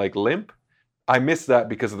bit and like limp. I missed that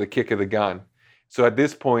because of the kick of the gun. So at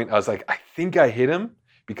this point, I was like, I think I hit him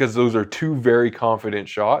because those are two very confident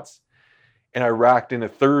shots. And I racked in a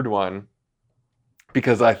third one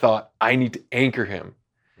because I thought I need to anchor him.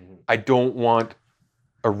 I don't want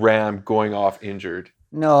a ram going off injured.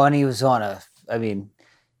 No, and he was on I mean,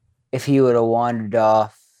 if he would have wandered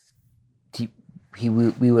off, we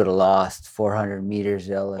would have lost 400 meters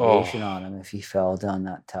of elevation on him if he fell down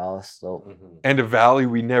that talus slope. And a valley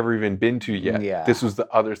we never even been to yet. Yeah. This was the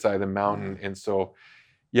other side of the mountain. And so,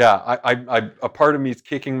 yeah, I a part of me is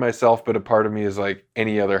kicking myself, but a part of me is like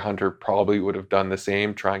any other hunter probably would have done the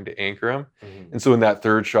same, trying to anchor him. And so in that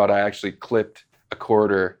third shot, I actually clipped a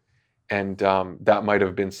quarter, and that might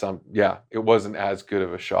have been it wasn't as good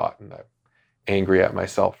of a shot, and I'm angry at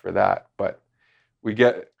myself for that. But we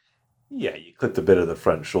get... Yeah, you clipped a bit of the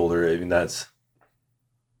front shoulder. I mean, that's...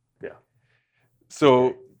 Yeah.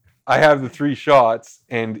 So I have the 3 shots,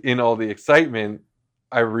 and in all the excitement,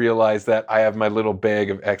 I realized that I have my little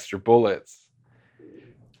bag of extra bullets.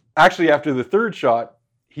 Actually, after the third shot,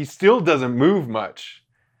 he still doesn't move much.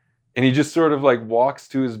 And he just sort of like walks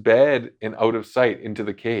to his bed and out of sight into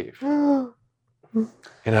the cave.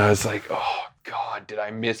 And I was like, oh God, did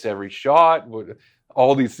I miss every shot?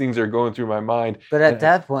 All these things are going through my mind. But at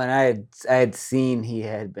that point, I had seen he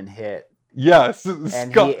had been hit, Yes. and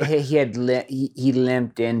Scott, he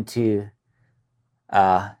limped into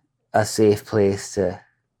a safe place to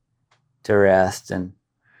rest, and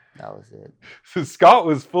that was it. so Scott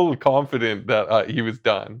was full of confidence that he was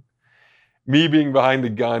done. Me being behind the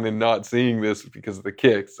gun and not seeing this because of the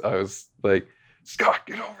kicks, I was like, Scott,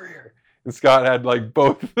 get over here. And Scott had like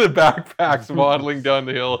both the backpacks waddling down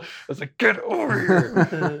the hill. I was like, get over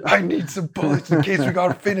here. I need some bullets in case we got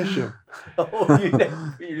to finish him. Oh,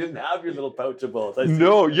 you didn't have your little pouch of bullets. I see.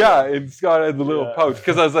 No, yeah. And Scott had the little Yeah. pouch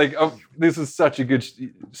because I was like, oh, this is such a good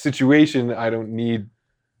situation. I don't need,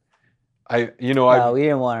 we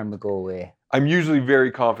didn't want him to go away. I'm usually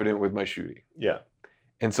very confident with my shooting. Yeah.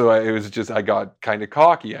 And so it was just, I got kind of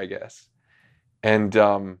cocky, I guess. And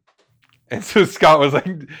so Scott was like,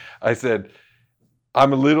 I said,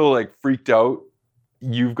 I'm a little like freaked out.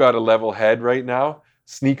 You've got a level head right now.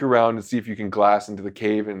 Sneak around and see if you can glass into the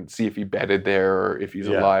cave and see if he bedded there or if he's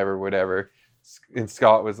alive or whatever. And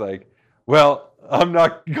Scott was like, well, I'm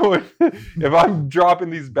not going, if I'm dropping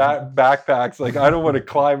these backpacks, like I don't want to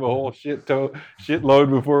climb a whole shitload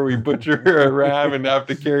before we butcher a ram and have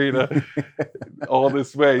to carry it all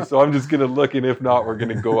this way. So I'm just going to look, and if not, we're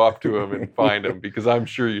going to go up to him and find him because I'm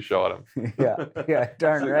sure you shot him. Yeah,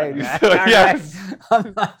 darn right, man. So, Darn yes.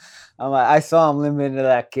 right. I saw him limp into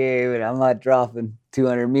that cave, and I'm not dropping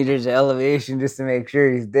 200 meters of elevation just to make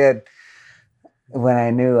sure he's dead. When I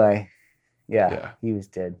knew he was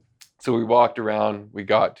dead. So we walked around, we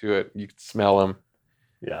got to it, you could smell him.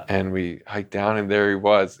 Yeah. And we hiked down, and there he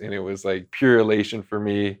was. And it was like pure elation for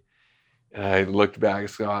me. And I looked back at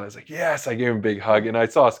Scott. I was like, yes, I gave him a big hug. And I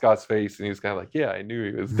saw Scott's face, and he was kind of like, yeah, I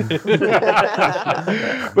knew he was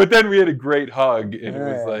dead. But then we had a great hug, and it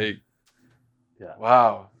was like,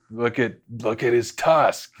 wow, look at his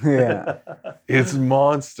tusk. Yeah. It's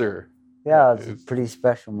monster. Yeah, it was a pretty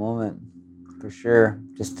special moment for sure.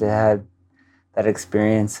 Just to have that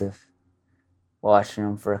experience of watching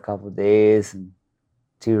them for a couple of days and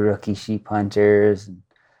 2 rookie sheep hunters and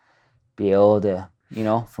be able to,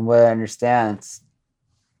 from what I understand, it's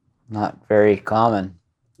not very common.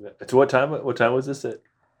 So what time was this at?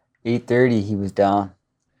 8:30 he was down.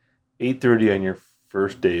 8:30 on your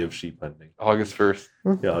first day of sheep hunting. August 1st.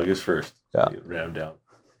 Yeah, August 1st. Yeah. You rammed down.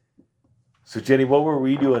 So Jenny, what were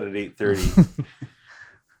we doing at 8:30?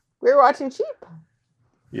 We were watching sheep.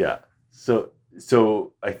 Yeah. So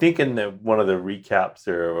I think in one of the recaps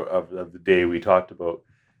there of the day we talked about,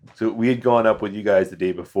 so we had gone up with you guys the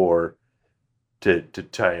day before to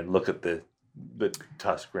try and look at the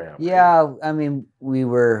tusk ram. Right? Yeah, I mean, we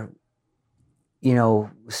were,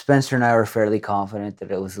 Spencer and I were fairly confident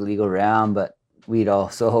that it was a legal ram, but we'd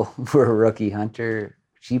also were a rookie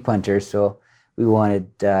sheep hunters, so we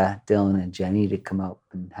wanted Dylan and Jenny to come up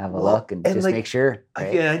and have a look and just make sure.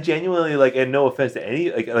 Right? I genuinely and no offense to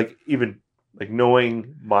any even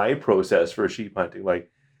knowing my process for sheep hunting,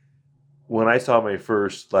 when I saw my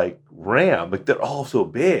first ram, they're all so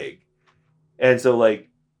big, and so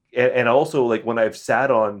and also when I've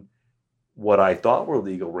sat on what I thought were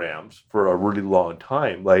legal rams for a really long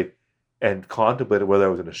time, and contemplated whether I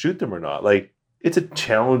was going to shoot them or not, it's a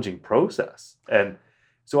challenging process. And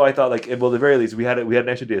so I thought, well, at the very least, we had an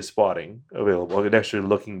extra day of spotting available, an extra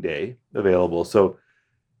looking day available. So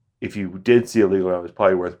if you did see a legal ram, it's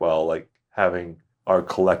probably worthwhile, having our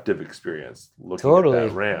collective experience looking at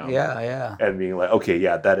that ram. Yeah. And being okay,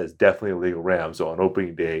 yeah, that is definitely a legal ram. So on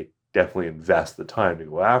opening day, definitely invest the time to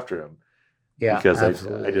go after him. Yeah, because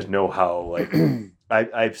I just know how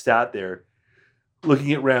I've sat there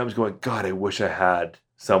looking at rams going, God, I wish I had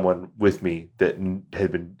someone with me that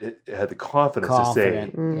had the confidence to say,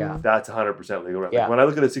 that's 100% legal ram. Yeah. When I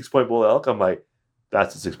look at a 6-point bull elk, I'm like,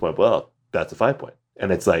 that's a 6-point bull elk. That's a 5-point.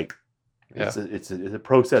 And it's it's a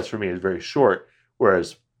process for me. It's very short.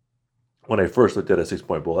 Whereas when I first looked at a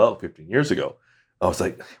 6-point bull elk 15 years ago, I was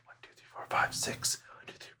like, 1, 2, 3, 4, 5, 6, 1,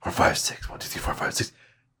 2, 3, 4, 5, 6, 1, 2, 3, 4, 5, 6.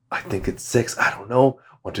 I think it's 6. I don't know.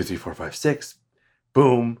 1, 2, 3, 4, 5, 6.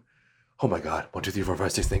 Boom. Oh my God. 1, 2, 3, 4,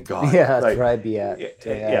 5, 6. Thank God. Yeah, that's where I'd be at.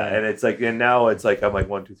 Yeah. And it's and now it's I'm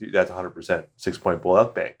 1, 2, 3. That's 100% 6-point bull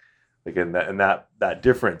elk bang. And that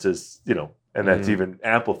difference is, and that's even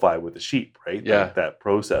amplified with the sheep, right? Yeah. That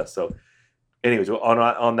process. So anyways,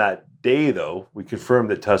 on that day though, we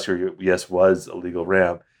confirmed that Tusker, yes, was a legal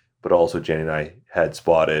ram, but also Jenny and I had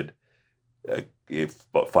spotted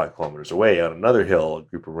about 5 kilometers away on another hill, a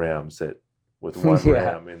group of rams with one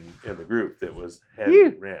ram in the group that was heavy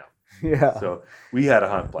ram. Yeah. So we had a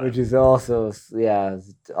hunt plan. Which is also, it's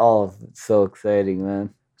all so exciting,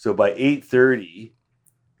 man. So by 8:30,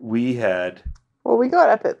 we had... Well, we got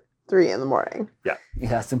up at 3 in the morning. Yeah.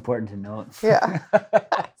 Yeah, it's important to note. Yeah.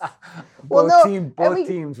 Both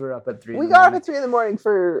teams were up at 3 We got up at 3 in the morning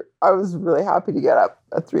I was really happy to get up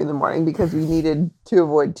at 3 in the morning because we needed to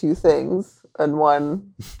avoid 2 things. And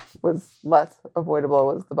one was less avoidable,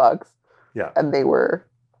 was the bugs. Yeah. And they were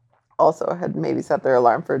also had maybe set their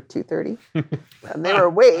alarm for 2:30. And they were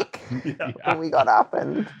awake when we got up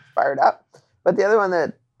and fired up. But the other one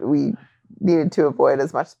that we needed to avoid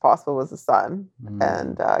as much as possible was the sun.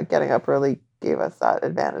 Mm. And getting up early gave us that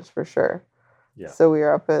advantage for sure. Yeah. So we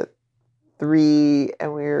were up at 3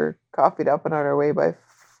 and we were coffeeed up and on our way by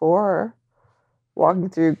 4, walking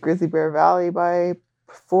through Grizzly Bear Valley by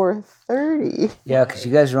 4:30. Yeah, because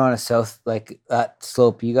you guys were on a south, like that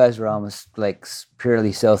slope. You guys were almost like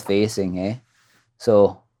purely south facing, eh?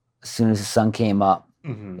 So as soon as the sun came up,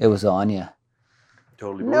 it was on you.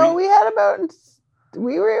 Totally. No, we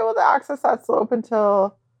were able to access that slope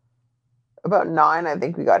until about 9. I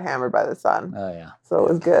think we got hammered by the sun. Oh yeah. So it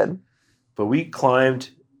was good. But we climbed.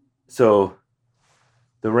 So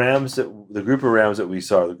the group of rams that we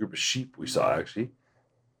saw, the group of sheep we saw actually,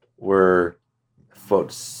 were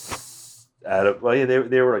folks at a, well, yeah,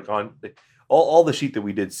 they were like on all the sheep that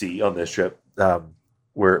we did see on this trip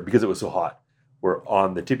were, because it was so hot, were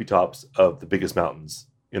on the tippy tops of the biggest mountains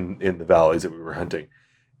in the valleys that we were hunting.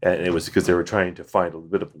 And it was because they were trying to find a little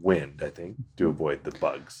bit of wind, I think, to avoid the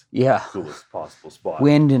bugs. Yeah. Coolest possible spot.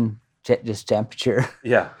 Wind and just temperature.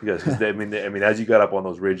 Yeah, because I mean, as you got up on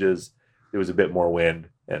those ridges, there was a bit more wind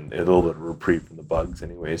and a little bit of reprieve from the bugs,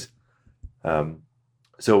 anyways.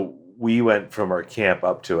 So we went from our camp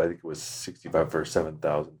up to, I think it was 65 or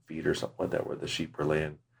 7,000 feet or something like that, where the sheep were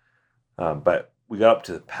laying. But we got up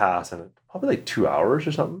to the pass, and probably like 2 hours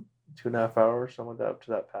or something, 2.5 hours, something like that, up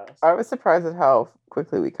to that pass. I was surprised at how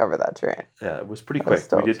quickly we covered that terrain. Yeah, it was pretty I was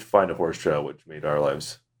quick. We stoked. did find a horse trail, which made our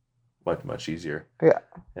lives much, much easier. Yeah.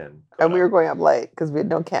 And And we were going up light because we had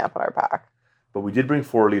no camp in our pack. But we did bring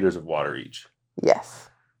 4 liters of water each, Yes.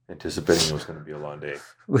 anticipating it was going to be a long day.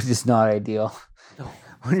 Which is not ideal. No,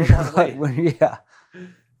 When it's a long way. yeah.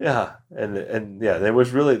 Yeah, and yeah, there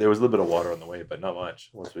was a little bit of water on the way, but not much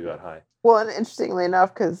once we got high. Well, and interestingly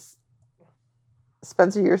enough, because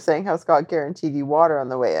Spencer, you were saying how Scott guaranteed you water on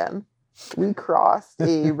the way in. We crossed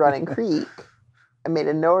a running creek and made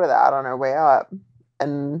a note of that on our way up.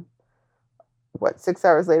 And 6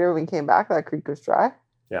 hours later when we came back, that creek was dry.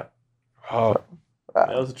 Oh, That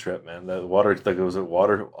was a trip, man. The water, like, it was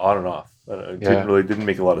water on and off. It Yeah. didn't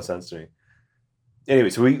make a lot of sense to me. Anyway,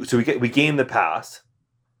 so we gained the pass,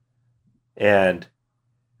 and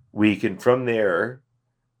we can from there,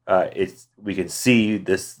 we can see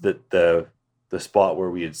the spot where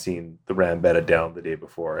we had seen the ram bedded down the day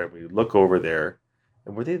before, and we look over there,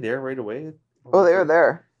 and were they there right away? Oh, they were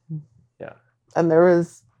there. Yeah. And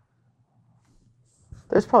there's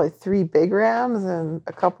probably 3 big rams and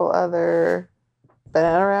a couple other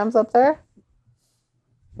banana rams up there.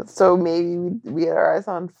 So maybe we had our eyes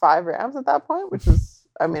on 5 rams at that point, which is,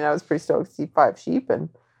 I mean, I was pretty stoked to see 5 sheep and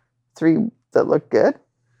 3 that looked good.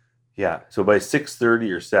 Yeah. So by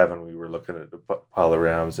 6:30 or 7, we were looking at the pile of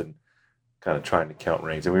rams and kind of trying to count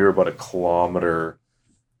rings, and we were about 1 kilometer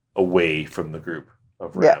away from the group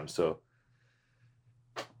of rams. Yeah. So,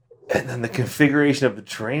 and then the configuration of the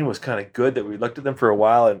terrain was kind of good that we looked at them for a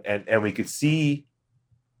while, and we could see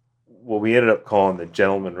what we ended up calling the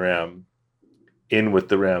gentleman ram in with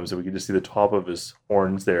the rams, and we could just see the top of his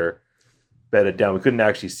horns there bedded down. We couldn't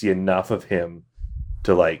actually see enough of him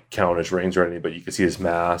to like count his rings or anything, but you could see his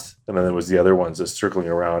mass, and then there was the other ones just circling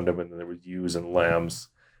around him, and then there was ewes and lambs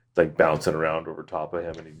like bouncing around over top of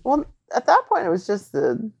him. And Well, at that point, it was just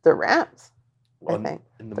the rams, I think.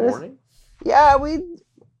 in the There's- morning. Yeah,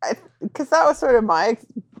 because that was sort of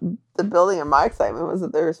the building of my excitement was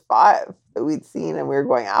that there was 5 that we'd seen and we were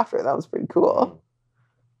going after. That was pretty cool.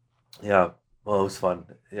 Yeah, well, it was fun.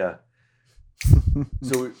 Yeah.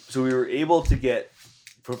 So we were able to get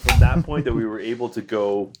from that point that we were able to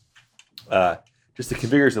go just the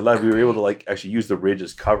configures of life. We were able to like actually use the ridge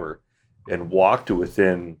as cover and walk to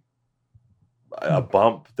within a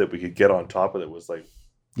bump that we could get on top of. It was like,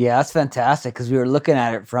 Yeah, that's fantastic because we were looking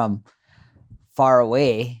at it from far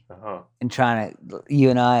away and trying to, you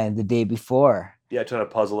and I, the day before. yeah, trying to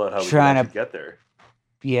puzzle out how we could Trying to- actually get there,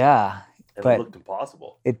 Yeah, and But- it looked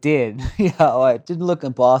impossible. it did. Yeah, well, it didn't look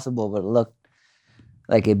impossible, but it looked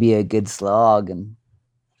like it'd be a good slog. And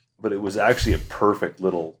But it was actually a perfect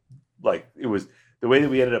little, like, it was the way that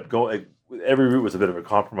we ended up going. Like, every route was a bit of a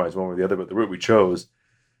compromise one way or the other, but the route we chose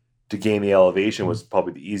to gain the elevation was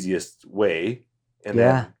probably the easiest way. And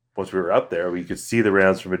Yeah. then once we were up there, we could see the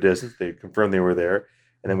rams from a distance. They confirmed they were there.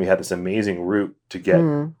 And then we had this amazing route to get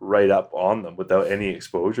Mm. right up on them without any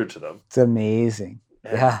exposure to them. it's amazing.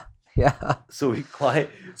 And Yeah. So we climbed,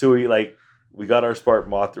 we got our spot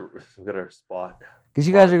moth, we got our spot. Because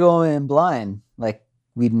you guys are going in blind. Like,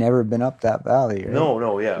 we'd never been up that valley, right? No,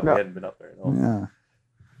 No. we hadn't been up there. No. Yeah.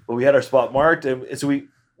 But we had our spot marked, and so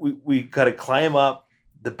we kind of climb up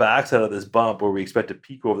the backside of this bump where we expect to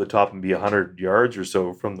peek over the top and be 100 yards or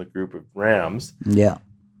so from the group of rams. Yeah.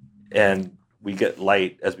 And we get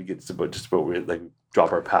light as we get to just about we like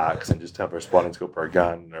drop our packs and just have our spotting scope, our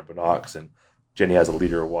gun, and our binocs, and Jenny has a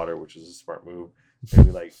liter of water, which is a smart move. And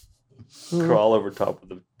we like crawl over top of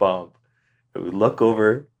the bump, and we look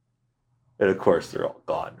over, and of course they're all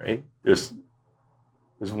gone. Right? There's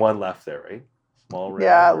one left there, right? Small ram.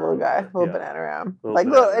 Yeah, little guy, little banana ram.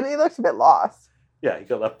 And he looked a bit lost. Yeah, he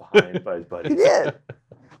got left behind by his buddies. He did.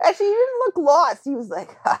 Actually, he didn't look lost. He was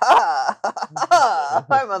like, ha ha, ha, ha,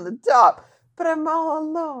 I'm on the top, but I'm all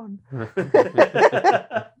alone.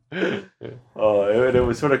 Oh, it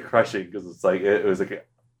was sort of crushing because it's like it was like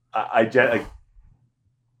I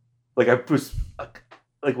was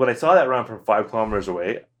like when I saw that ram from 5 kilometers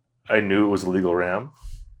away, I knew it was a legal ram.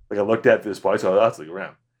 Like I looked at this spot, I saw that's a legal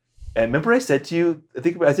ram. And remember, I said to you,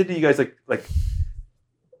 I said to you guys like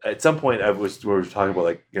at some point we were talking about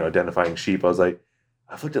like identifying sheep. I was like,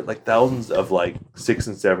 I've looked at like thousands of like 6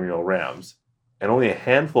 and 7 year old rams, and only a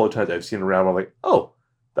handful of times I've seen a ram. I'm like, oh,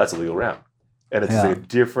 that's a legal ram, and it's like a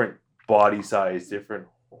different body size, different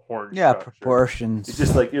horn. Yeah, structure. proportions. It's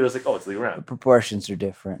just like it's like, oh, it's a legal ram. The proportions are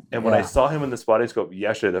different. And when I saw him in the spotting scope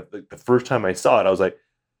yesterday, the first time I saw it, I was like,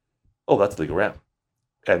 oh, that's a legal ram,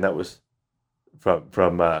 and that was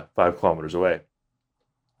from 5 kilometers away.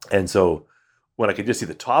 And so when I could just see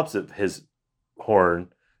the tops of his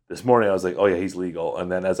horn this morning, I was like, oh yeah, he's legal.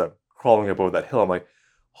 And then as I'm crawling up over that hill, I'm like,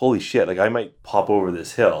 holy shit, like I might pop over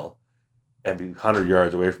this hill and be 100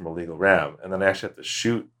 yards away from a legal ram. And then I actually have to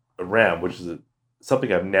shoot a ram, which is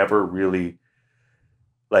something I've never really,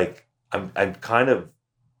 like, I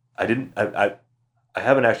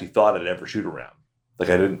haven't actually thought I'd ever shoot a ram. Like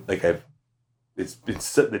it's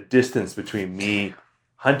the distance between me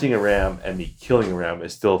hunting a ram and me killing a ram, it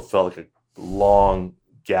still felt like a long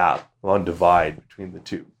divide between the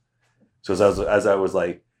two. So as I was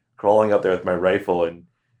like crawling up there with my rifle and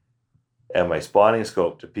my spotting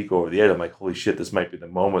scope to peek over the edge, I'm like, holy shit, this might be the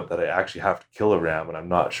moment that I actually have to kill a ram, and I'm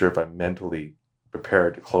not sure if I'm mentally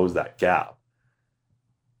prepared to close that gap.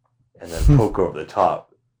 And then poke over the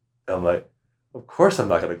top. And I'm like, of course I'm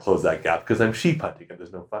not going to close that gap because I'm sheep hunting and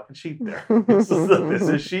there's no fucking sheep there. This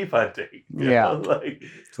is sheep hunting. Like,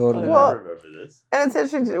 totally. Well, I remember this. And it's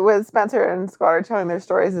interesting with Spencer and Scott are telling their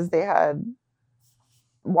stories is they had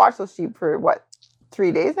watched those sheep for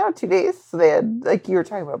 3 days now, 2 days. So they had, like you were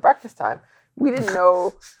talking about, breakfast time. We didn't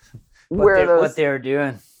know what they were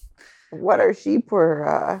doing, what our sheep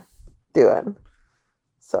were doing.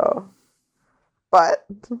 So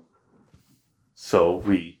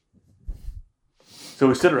we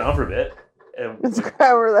stood around for a bit and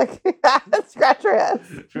we're like, scratch our heads.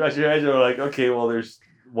 Scratch your heads, and we're like, okay, well, there's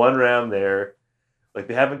one ram there. Like,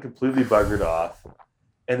 they haven't completely buggered off.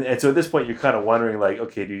 And so at this point, you're kind of wondering, like,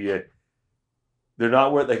 okay, they're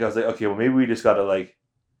not worth, like, I was like, okay, well, maybe we just got to, like,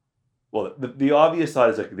 well, the obvious thought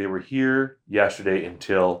is, like, they were here yesterday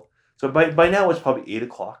until, so by now it's probably 8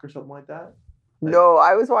 o'clock or something like that. No,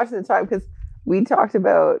 I was watching the time because we talked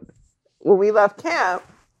about, when we left camp,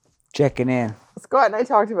 checking in. Scott and I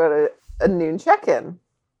talked about a noon check-in.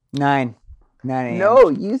 9 a.m. No,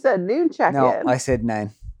 you said noon check-in. No, I said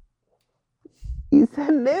 9. You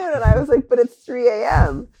said noon, and I was like, but it's 3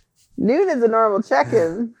 a.m. Noon is a normal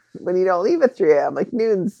check-in when you don't leave at 3 a.m. Like,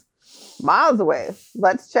 noon's miles away.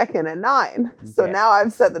 Let's check in at 9. Okay. So now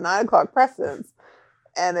I've set the 9 o'clock precedence,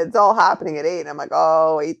 and it's all happening at 8. And I'm like,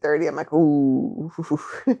 oh, 8:30. I'm like, ooh.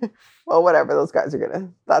 Well, whatever. Those guys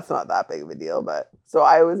are that's not that big of a deal. But so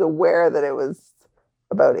I was aware that it was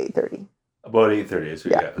about 8:30. About 8:30. So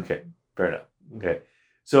yeah. Okay. Fair enough. Okay.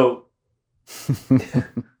 So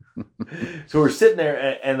we're sitting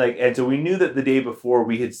there and so we knew that the day before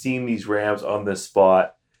we had seen these rams on this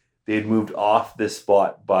spot. They had moved off this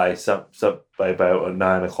spot by about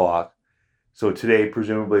 9 o'clock. So today,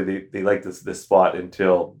 presumably, they like this spot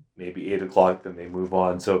until maybe 8 o'clock. Then they move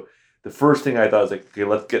on. So the first thing I thought was like, okay,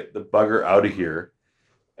 let's get the bugger out of here,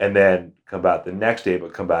 and then come back the next day,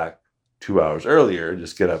 but come back 2 hours earlier.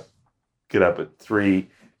 Just get up at 3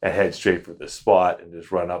 and head straight for this spot and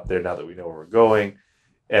just run up there now that we know where we're going,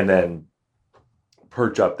 and then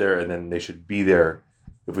perch up there, and then they should be there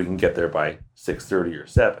if we can get there by 6:30 or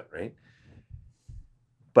 7, right?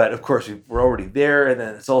 But of course, we're already there, and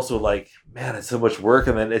then it's also like, man, it's so much work,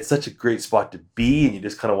 and then it's such a great spot to be, and you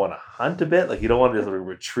just kind of want to hunt a bit. Like, you don't want to just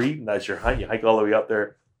retreat, and that's your hunt. You hike all the way up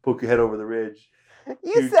there, poke your head over the ridge.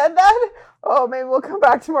 You said that? Oh, maybe we'll come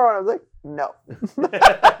back tomorrow. And I was like, no.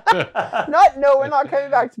 We're not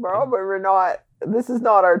coming back tomorrow, but we're not, this is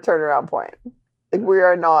not our turnaround point. Like, we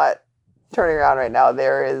are not turning around right now.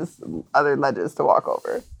 There is other ledges to walk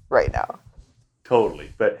over right now.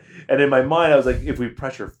 Totally. And in my mind, I was like, if we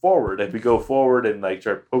pressure forward, if we go forward and like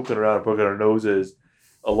start poking around, poking our noses,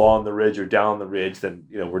 along the ridge or down the ridge, then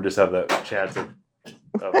we're just have the chance of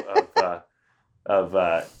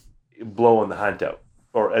blowing the hunt out.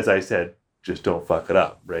 Or as I said, just don't fuck it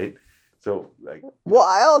up, right? So well,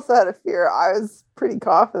 I also had a fear. I was pretty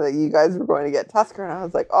confident that you guys were going to get Tusker, and I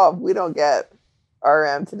was like, oh, if we don't get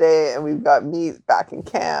RM today, and we've got meat back in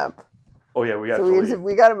camp. Oh yeah, we got. So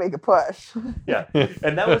we got to make a push. Yeah,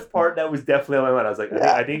 and that was definitely on my mind. I was like,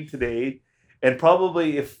 I think today, and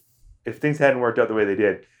probably if things hadn't worked out the way they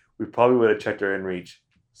did, we probably would have checked our inReach,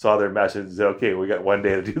 saw their message, and said, okay, we got one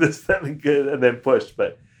day to do this, then good, and then pushed.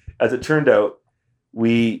 But as it turned out,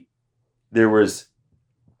 there was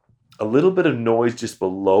a little bit of noise just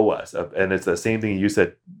below us, and it's the same thing you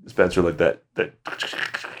said, Spencer, like that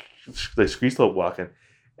the ski slope walking,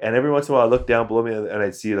 and every once in a while I look down below me and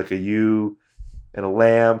I'd see like a ewe and a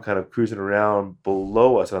lamb kind of cruising around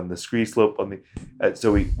below us on the ski slope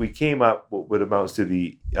so we came up what amounts to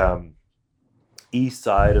the east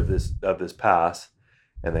side of this pass,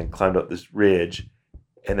 and then climbed up this ridge,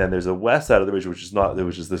 and then there's a west side of the ridge which is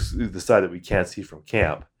the side that we can't see from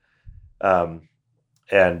camp, and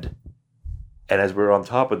as we're on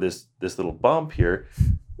top of this little bump here,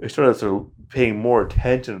 I started sort of paying more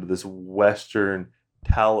attention to this western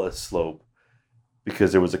talus slope,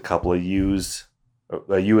 because there was a couple of ewes,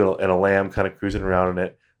 a ewe and a lamb kind of cruising around in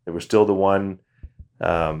it. There was still the one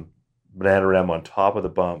banana ram on top of the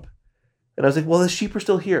bump. And I was like, well, the sheep are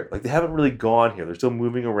still here. Like, they haven't really gone here. They're still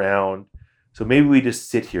moving around. So maybe we just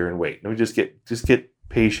sit here and wait. And we just get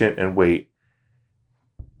patient and wait.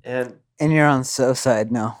 And you're on the south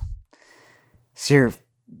side now. So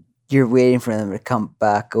you're waiting for them to come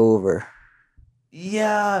back over.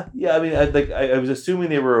 Yeah. I mean, I was assuming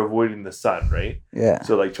they were avoiding the sun, right? Yeah.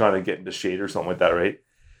 So like trying to get into shade or something like that, right?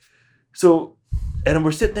 So, and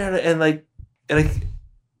we're sitting there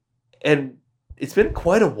and it's been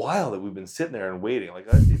quite a while that we've been sitting there and waiting,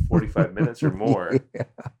 like I'd say 45 minutes or more. Yeah.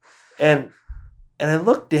 And I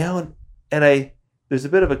look down and there's a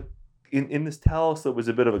bit of in this talus there was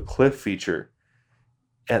a bit of a cliff feature.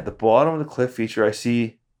 At the bottom of the cliff feature, I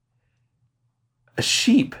see a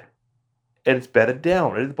sheep, and it's bedded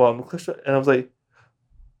down right at the bottom of the cliff. And I was like,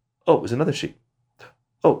 oh, it was another sheep.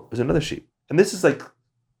 Oh, it was another sheep. And this is like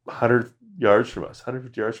 100 yards from us,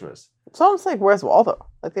 150 yards from us. It's almost like, where's Waldo?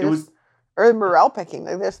 Like or morel picking.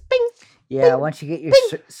 Like there's bing. Yeah, once you get your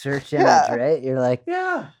search image, right? You're like,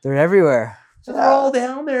 yeah, they're everywhere. So they're all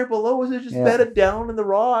down there below us. They're just bedded down in the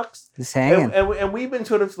rocks. Just hanging. And we've been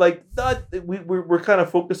sort of like, we're kind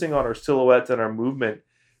of focusing on our silhouettes and our movement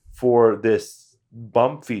for this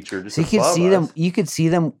bump feature. So you could see them. You could see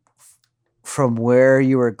them from where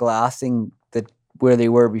you were glassing where they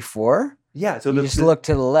were before. Yeah. So you just look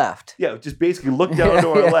to the left. Yeah. Just basically look down to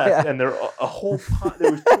our left, and there a whole pond.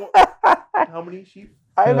 There was how many sheep?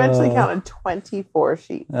 I eventually counted 24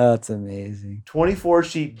 sheep. That's amazing. 24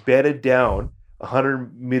 sheep bedded down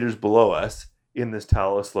 100 meters below us in this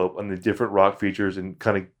talus slope on the different rock features, and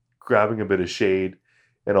kind of grabbing a bit of shade,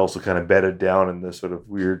 and also kind of bedded down in this sort of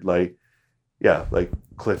weird, like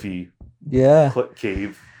cliffy,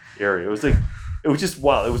 cave area. It was just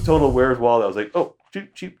wild. It was total Where's Waldo. I was like, oh,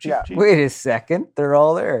 sheep. Wait a second, they're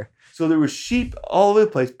all there. So there was sheep all over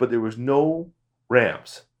the place, but there was no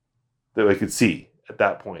rams that I could see at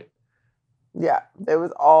that point. Yeah, it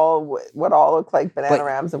was all what all looked like banana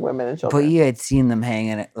rams and women and children. But you had seen them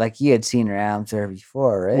hanging, like you had seen rams there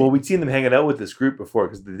before, right? Well, we'd seen them hanging out with this group before,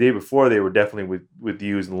 because the day before they were definitely with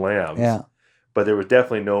ewes and lambs. Yeah. But there was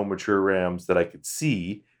definitely no mature rams that I could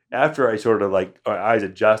see. After I sort of like my eyes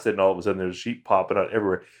adjusted, and all of a sudden there's sheep popping out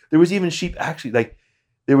everywhere. There was even sheep actually, like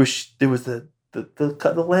there was the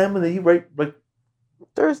lamb and the ewe, right, like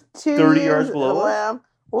there's 2 30 yards below us. Lamb.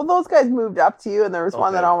 Well, those guys moved up to you, and there was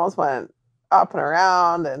one that almost went up and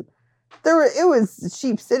around, and it was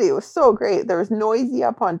Sheep City. It was so great. There was noisy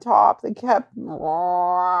up on top. They kept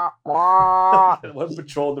one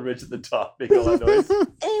patrolled the ridge at the top, making a lot of noise. And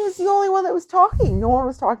he was the only one that was talking. No one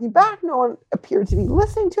was talking back. No one appeared to be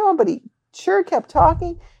listening to him, but he sure kept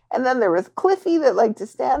talking. And then there was Cliffy that liked to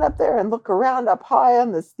stand up there and look around up high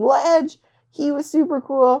on this ledge. He was super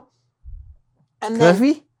cool. And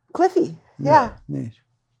Cliffy, yeah. Nice.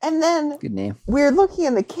 And then good name. We were looking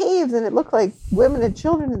in the caves, and it looked like women and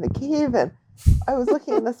children in the cave. And I was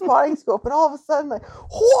looking in the spotting scope, and all of a sudden, like,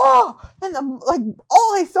 whoa! And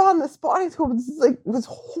all I saw in the spotting scope was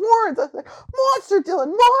horns. I was like, monster,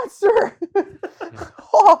 Dylan, monster!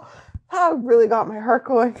 Oh, that really got my heart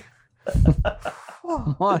going.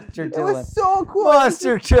 Oh, monster, Dylan. It was so cool.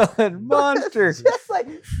 Monster, Dylan, monster. Just like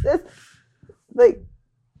this, like.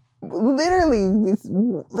 literally these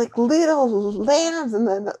like little lambs and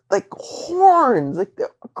then like horns like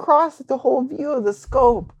across the whole view of the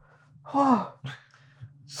scope. Oh,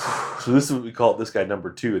 So this is what we call this guy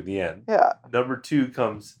number 2 in the end. yeah. Number 2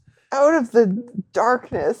 comes. Out of the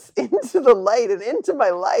darkness into the light and into my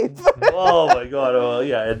life. Oh my god! Oh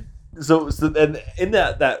yeah. And so and in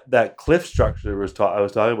that cliff structure I was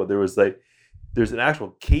talking about, there's an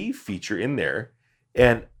actual cave feature in there,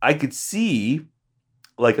 and I could see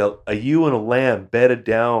like a ewe and a lamb bedded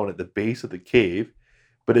down at the base of the cave,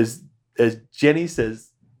 but as Jenny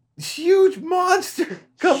says, huge monster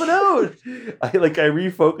coming out. I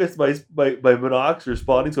refocused my monox or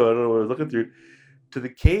spotting, so I don't know what I was looking through, to the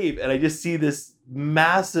cave, and I just see this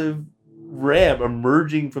massive ram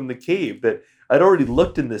emerging from the cave. That I'd already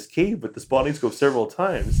looked in this cave with the spotting scope several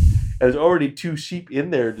times, and there's already 2 sheep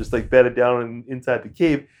in there just like bedded down inside the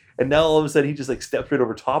cave, and now all of a sudden he just like steps right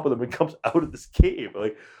over top of them and comes out of this cave.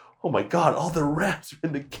 Like, oh my god, all the rams are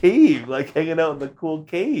in the cave, like hanging out in the cool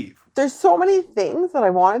cave. There's so many things that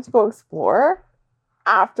I wanted to go explore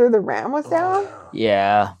after the ram was down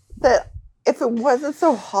Yeah. that if it wasn't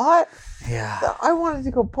so hot, Yeah. I wanted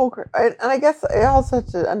to go poke her. And I guess I also have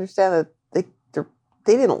to understand that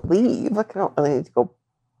they didn't leave. Like, I don't really need to go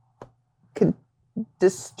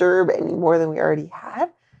disturb any more than we already had.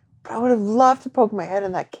 But I would have loved to poke my head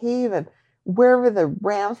in that cave and wherever the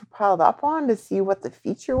rams were piled up on to see what the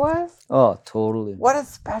feature was. Oh, totally. What a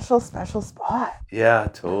special, special spot. Yeah,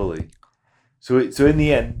 totally. So in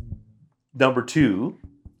the end, number 2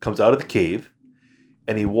 comes out of the cave,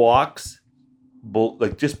 and he walks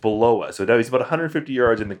just below us. So now he's about 150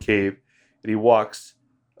 yards in the cave, and he walks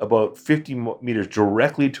about 50 meters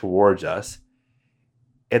directly towards us.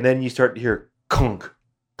 And then you start to hear clunk,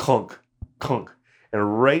 clunk, clunk.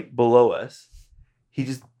 And right below us, he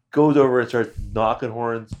just goes over and starts knocking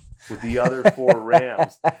horns with the other 4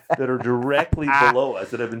 rams that are directly below us,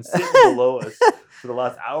 that have been sitting below us for the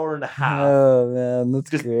last hour and a half. Oh man, that's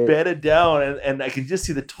Just great. bedded down, and I can just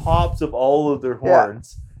see the tops of all of their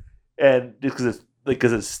horns. And just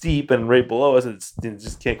because it's steep and right below us, you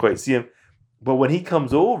just can't quite see him. But when he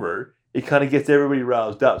comes over, it kind of gets everybody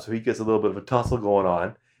roused up. So he gets a little bit of a tussle going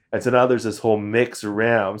on. And so now there's this whole mix of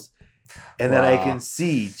rams. And then I Wow. can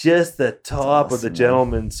see just the top of the awesome, man.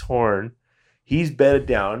 gentleman's horn. He's bedded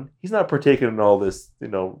down. He's not partaking in all this,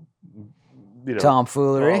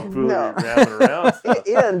 Tomfoolery. No. ramming around stuff.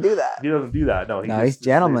 He doesn't do that. He doesn't do that. No, No, he's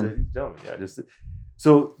gentleman. He's gentleman. Yeah, just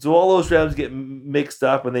so all those rams get mixed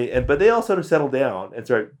up, but they all sort of settle down and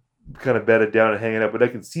start kind of bedded down and hanging out. But I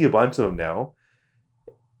can see a bunch of them now,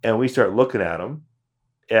 and we start looking at them,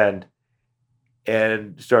 and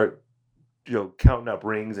start counting up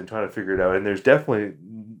rings and trying to figure it out. And there's definitely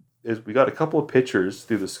we got a couple of pictures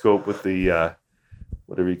through the scope with the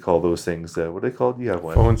whatever you call those things. What are they called? You have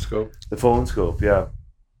one. Phone scope. The phone scope, yeah.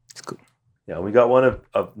 It's cool. Yeah, we got one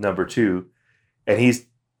of number 2, and he's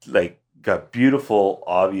like got beautiful,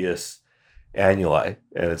 obvious annuli,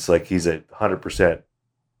 and it's like he's a 100%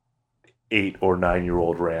 8 or 9 year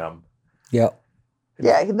old ram. Yep.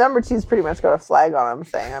 Yeah, number 2's pretty much got a flag on him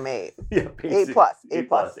saying I'm 8. Yeah, 8 plus.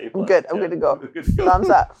 I'm good. I'm good to go. Good to go. Thumbs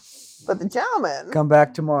up. But the gentleman, Come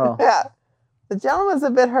back tomorrow. yeah, the gentleman's a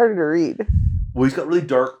bit harder to read. Well, he's got really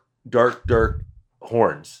dark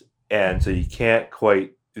horns, and so you can't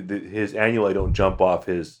quite. His annuli don't jump off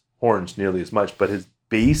his horns nearly as much, but his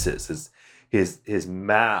basis, his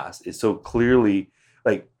mass is so clearly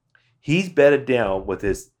like he's bedded down with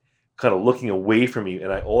his kind of looking away from you,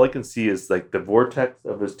 and all I can see is like the vortex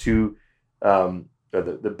of his 2, or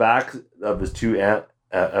the back of his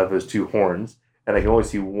 2 horns, and I can only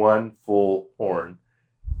see 1 full horn.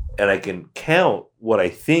 And I can count what I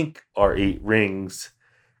think are 8 rings,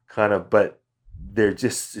 kind of, but they're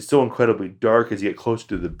just it's so incredibly dark as you get closer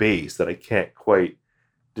to the base that I can't quite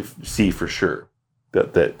see for sure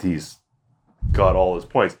that he's got all his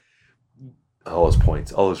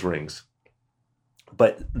rings.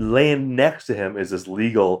 But laying next to him is this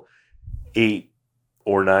legal 8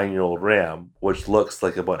 or 9 year old ram, which looks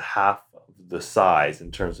like about half of the size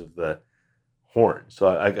in terms of the horn. So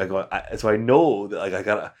I know that like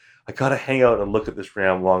I gotta hang out and look at this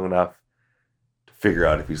ram long enough to figure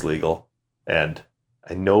out if he's legal, and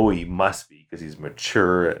I know he must be because he's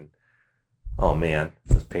mature. And oh man,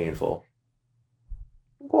 it was painful.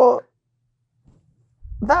 Well,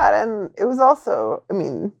 that, and it was also, I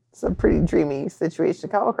mean, it's a pretty dreamy situation to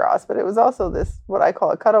come across, but it was also this, what I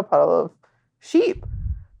call a cuddle puddle of sheep.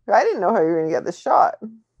 I didn't know how you were going to get this shot.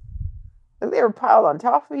 Like, they were piled on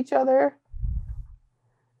top of each other.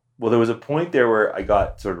 Well, there was a point there where I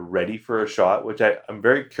got sort of ready for a shot, which I'm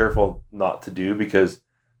very careful not to do because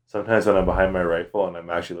sometimes when I'm behind my rifle and I'm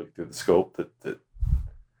actually looking through the scope,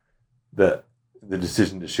 the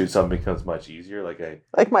decision to shoot something becomes much easier.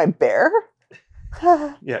 Like my bear.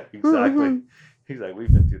 Yeah, exactly. Exactly.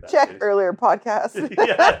 We've been through that. Check phase. earlier podcast.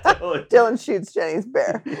 Yeah, totally. Dylan shoots Jenny's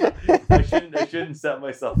bear. I shouldn't set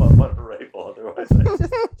myself up on a rifle, otherwise.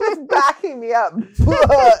 just backing me up.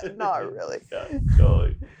 Not really. Yeah,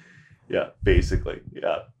 totally. Yeah, basically.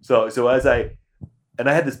 Yeah. So as I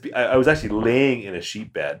had this, I was actually laying in a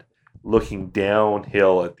sheep bed, looking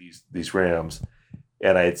downhill at these rams,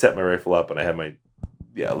 and I had set my rifle up, and I had my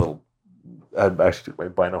I actually took my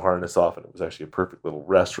bino harness off, and it was actually a perfect little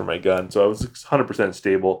rest for my gun. So I was 100%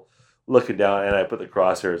 stable, looking down, and I put the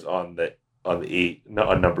crosshairs on the 8,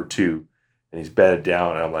 on number 2, and he's bedded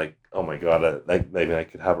down. And I'm like, oh my god, maybe I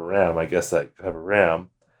could have a ram. I guess I could have a ram.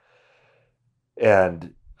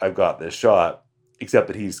 And I've got this shot, except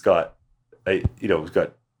that he's got the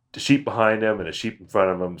sheep behind him and a sheep in front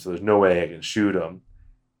of him, so there's no way I can shoot him.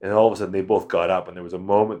 And all of a sudden, they both got up, and there was a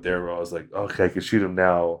moment there where I was like, okay, I can shoot him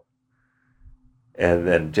now. And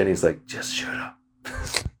then Jenny's like, just shoot him.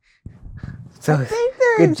 So I think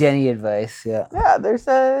there's good Jenny advice. Yeah. Yeah,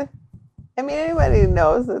 anybody who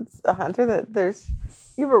knows that's a hunter, that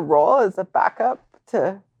you have a role as a backup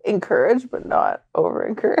to encourage but not over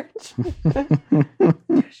encourage.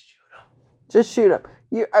 Just shoot him.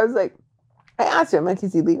 I was like, I asked him, like,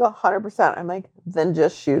 is he legal? 100%. I'm like, then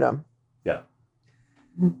just shoot him. Yeah.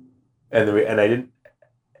 And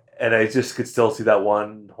I just could still see that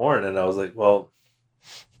one horn, and I was like, well,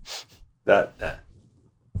 that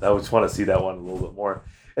I just want to see that one a little bit more.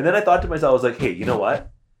 And then I thought to myself, I was like, hey, you know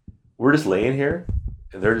what? We're just laying here,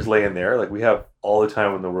 and they're just laying there. Like, we have all the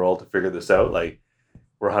time in the world to figure this out. Like,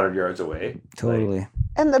 we're 100 yards away. Totally. Like,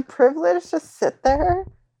 And the privilege to sit there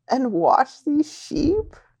and watch these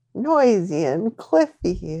sheep, Noisy and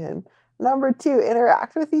Cliffy and number 2,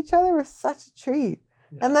 interact with each other was such a treat.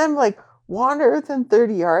 Yeah. And then, like, wander within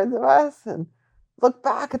 30 yards of us and look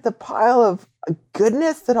back at the pile of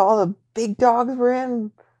goodness that all the big dogs were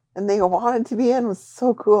in and they wanted to be in was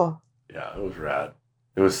so cool. yeah, it was rad.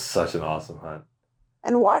 It was such an awesome hunt.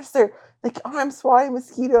 And watch their, like, arms swatting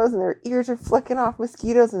mosquitoes and their ears are flicking off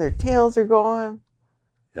mosquitoes and their tails are going.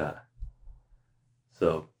 Yeah.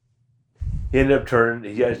 So he ended up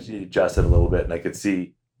turning. He actually adjusted a little bit, and I could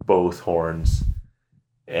see both horns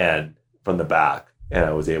and from the back, and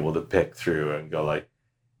I was able to pick through and go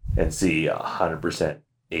and see 100%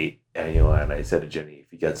 8 annual. And I said to Jenny, if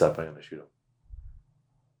he gets up, I'm going to shoot him.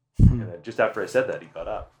 And then just after I said that, he got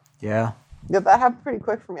up. Yeah. Yeah, that happened pretty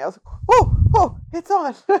quick for me. I was like, oh, it's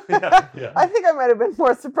on. Yeah. I think I might have been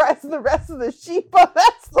more surprised than the rest of the sheep on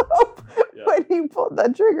that slope when he pulled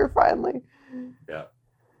that trigger finally. Yeah.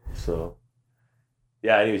 So,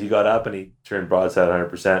 yeah, anyways, he got up and he turned broadside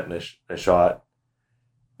 100%, and I shot.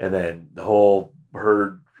 And then the whole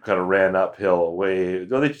herd kind of ran uphill away.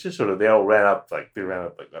 No, they all ran up, I don't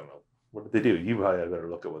know. What did they do? You probably better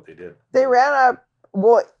look at what they did. They ran up,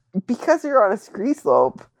 well, because you're on a scree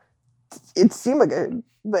slope, it seemed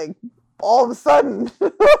like all of a sudden,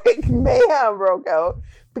 like mayhem broke out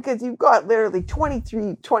because you've got literally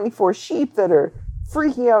 23, 24 sheep that are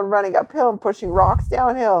freaking out and running uphill and pushing rocks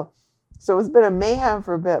downhill. So it's been a mayhem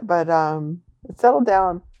for a bit, but it settled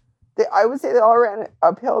down. I would say they all ran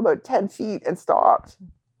uphill about 10 feet and stopped.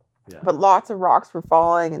 Yeah. But lots of rocks were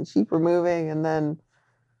falling and sheep were moving. And then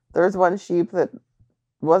there was one sheep that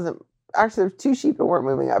wasn't, actually there's 2 sheep that weren't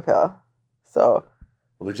moving uphill. So.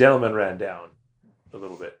 Well, the gentleman ran down a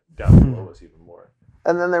little bit, down below us even more.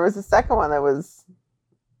 And then there was a second one that was,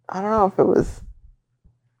 I don't know if it was,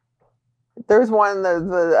 there was one,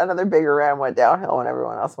 another bigger ram went downhill when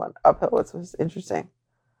everyone else went uphill, which was interesting.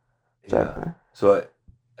 Yeah. So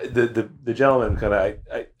the gentleman kind of,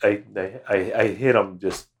 I hit him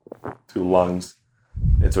just through lungs.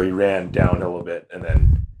 And so he ran downhill a bit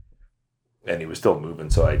and he was still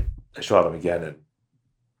moving. So I shot him again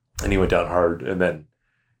and he went down hard. And then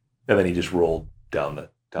he just rolled down the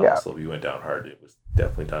slope. He went down hard. It was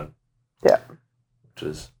definitely done. Yeah. Which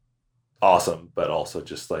is awesome, but also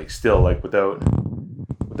just still without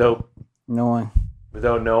knowing.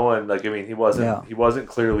 Like, I mean, he wasn't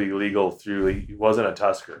clearly legal he wasn't a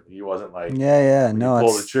tusker. He wasn't when no, you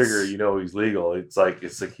pull the trigger, he's legal. It's like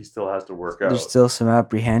he still has to work out. There's still some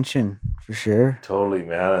apprehension for sure. Totally,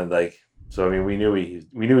 man. And so I mean, we knew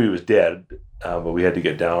he was dead, but we had to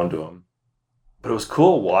get down to him. But it was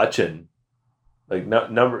cool watching.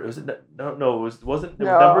 Number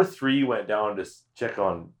 3 went down to check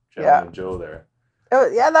on Gentleman Joe there.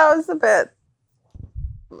 That was a bit.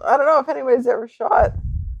 I don't know if anybody's ever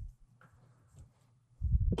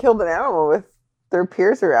killed an animal with their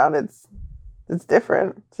peers around. It's it's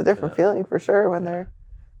different. It's a different feeling for sure when they're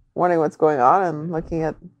wondering what's going on and looking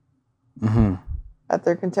at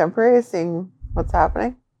their contemporaries, seeing what's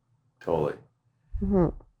happening. Totally. Mm-hmm.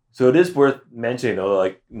 So it is worth mentioning though,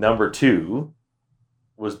 like number 2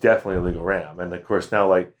 was definitely a legal ram, and of course now,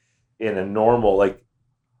 like in a normal, like,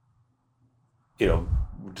 you know,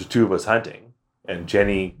 the two of us hunting, and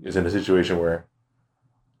Jenny is in a situation where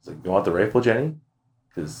it's like, you want the rifle, Jenny?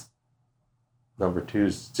 Because number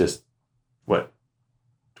 2's just what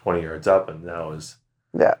 20 yards up, and now is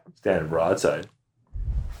standing broadside.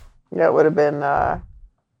 Yeah, it would have been.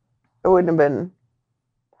 It wouldn't have been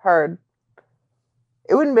hard.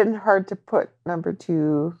 It wouldn't have been hard to put number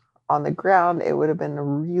 2 on the ground. It would have been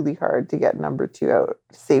really hard to get number 2 out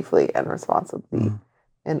safely and responsibly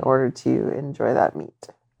in order to enjoy that meat.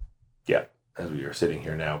 Yeah, as we are sitting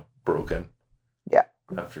here now, broken. Yeah.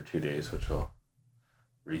 After 2 days, which we'll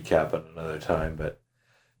recap at another time. But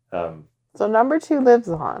so number 2 lives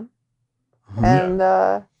on,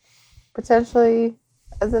 and potentially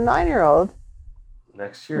as a 9-year-old,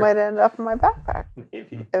 next year might end up in my backpack.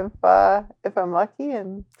 Maybe. If I'm lucky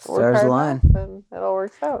and work Stars hard align. enough, then it all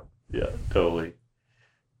works out. Yeah, totally.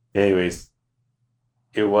 Anyways,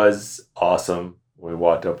 it was awesome. We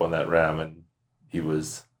walked up on that ram, and he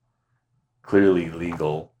was clearly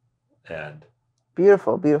legal and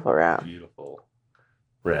Beautiful, beautiful ram. beautiful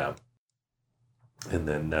ram. And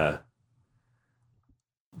then that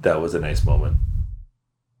was a nice moment.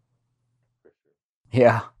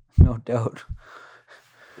 Yeah, no doubt.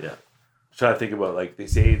 Yeah, I'm trying to think about, like, they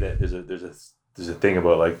say that there's a thing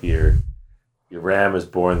about, like, your ram is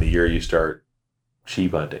born the year you start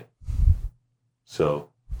sheep hunting. So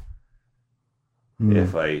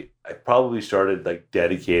if I probably started, like,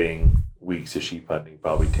 dedicating weeks to sheep hunting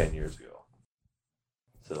probably 10 years ago.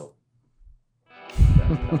 So that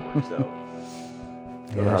kind of works out.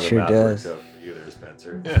 Don't know Yeah, how it the sure math does. works out for you there,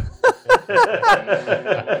 Spencer.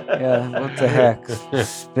 Yeah, what the heck,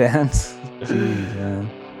 Spence? Jeez, man.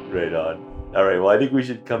 Right on. All right. Well, I think we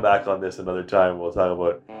should come back on this another time. We'll talk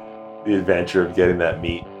about the adventure of getting that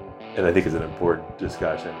meat, and I think it's an important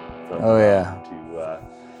discussion. From, Oh, yeah. To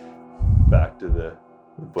back to the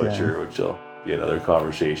butcher, which will be another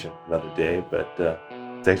conversation another day. But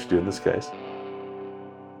thanks for doing this, guys.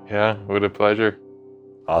 Yeah, what a pleasure.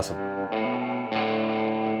 Awesome.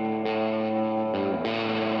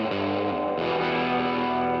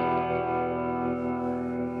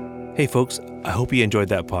 Hey folks, I hope you enjoyed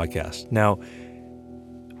that podcast. Now,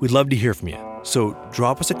 we'd love to hear from you. So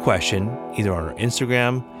drop us a question either on our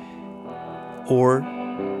Instagram or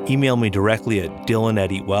email me directly at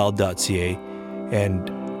dylan@eatwild.ca, and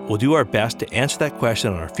we'll do our best to answer that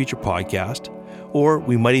question on our future podcast, or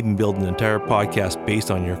we might even build an entire podcast based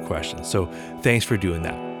on your questions. So thanks for doing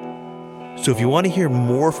that. So if you want to hear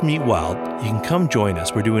more from Eat Wild, you can come join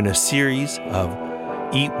us. We're doing a series of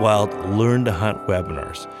Eat Wild Learn to Hunt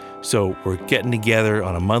webinars. So we're getting together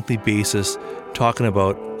on a monthly basis, talking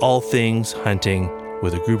about all things hunting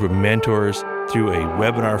with a group of mentors through a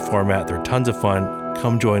webinar format. They're tons of fun.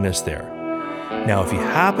 Come join us there. Now, if you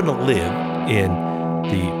happen to live in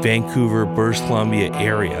the Vancouver, British Columbia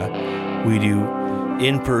area, we do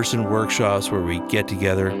in-person workshops where we get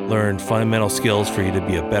together, learn fundamental skills for you to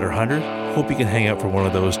be a better hunter. Hope you can hang out for one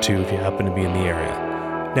of those too if you happen to be in the area.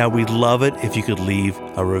 Now, we'd love it if you could leave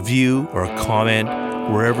a review or a comment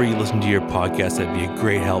wherever you listen to your podcast. That'd be a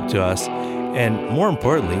great help to us. And more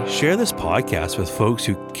importantly, share this podcast with folks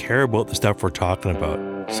who care about the stuff we're talking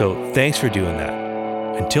about. So thanks for doing that.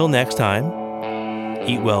 Until next time,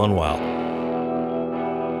 eat well and wild.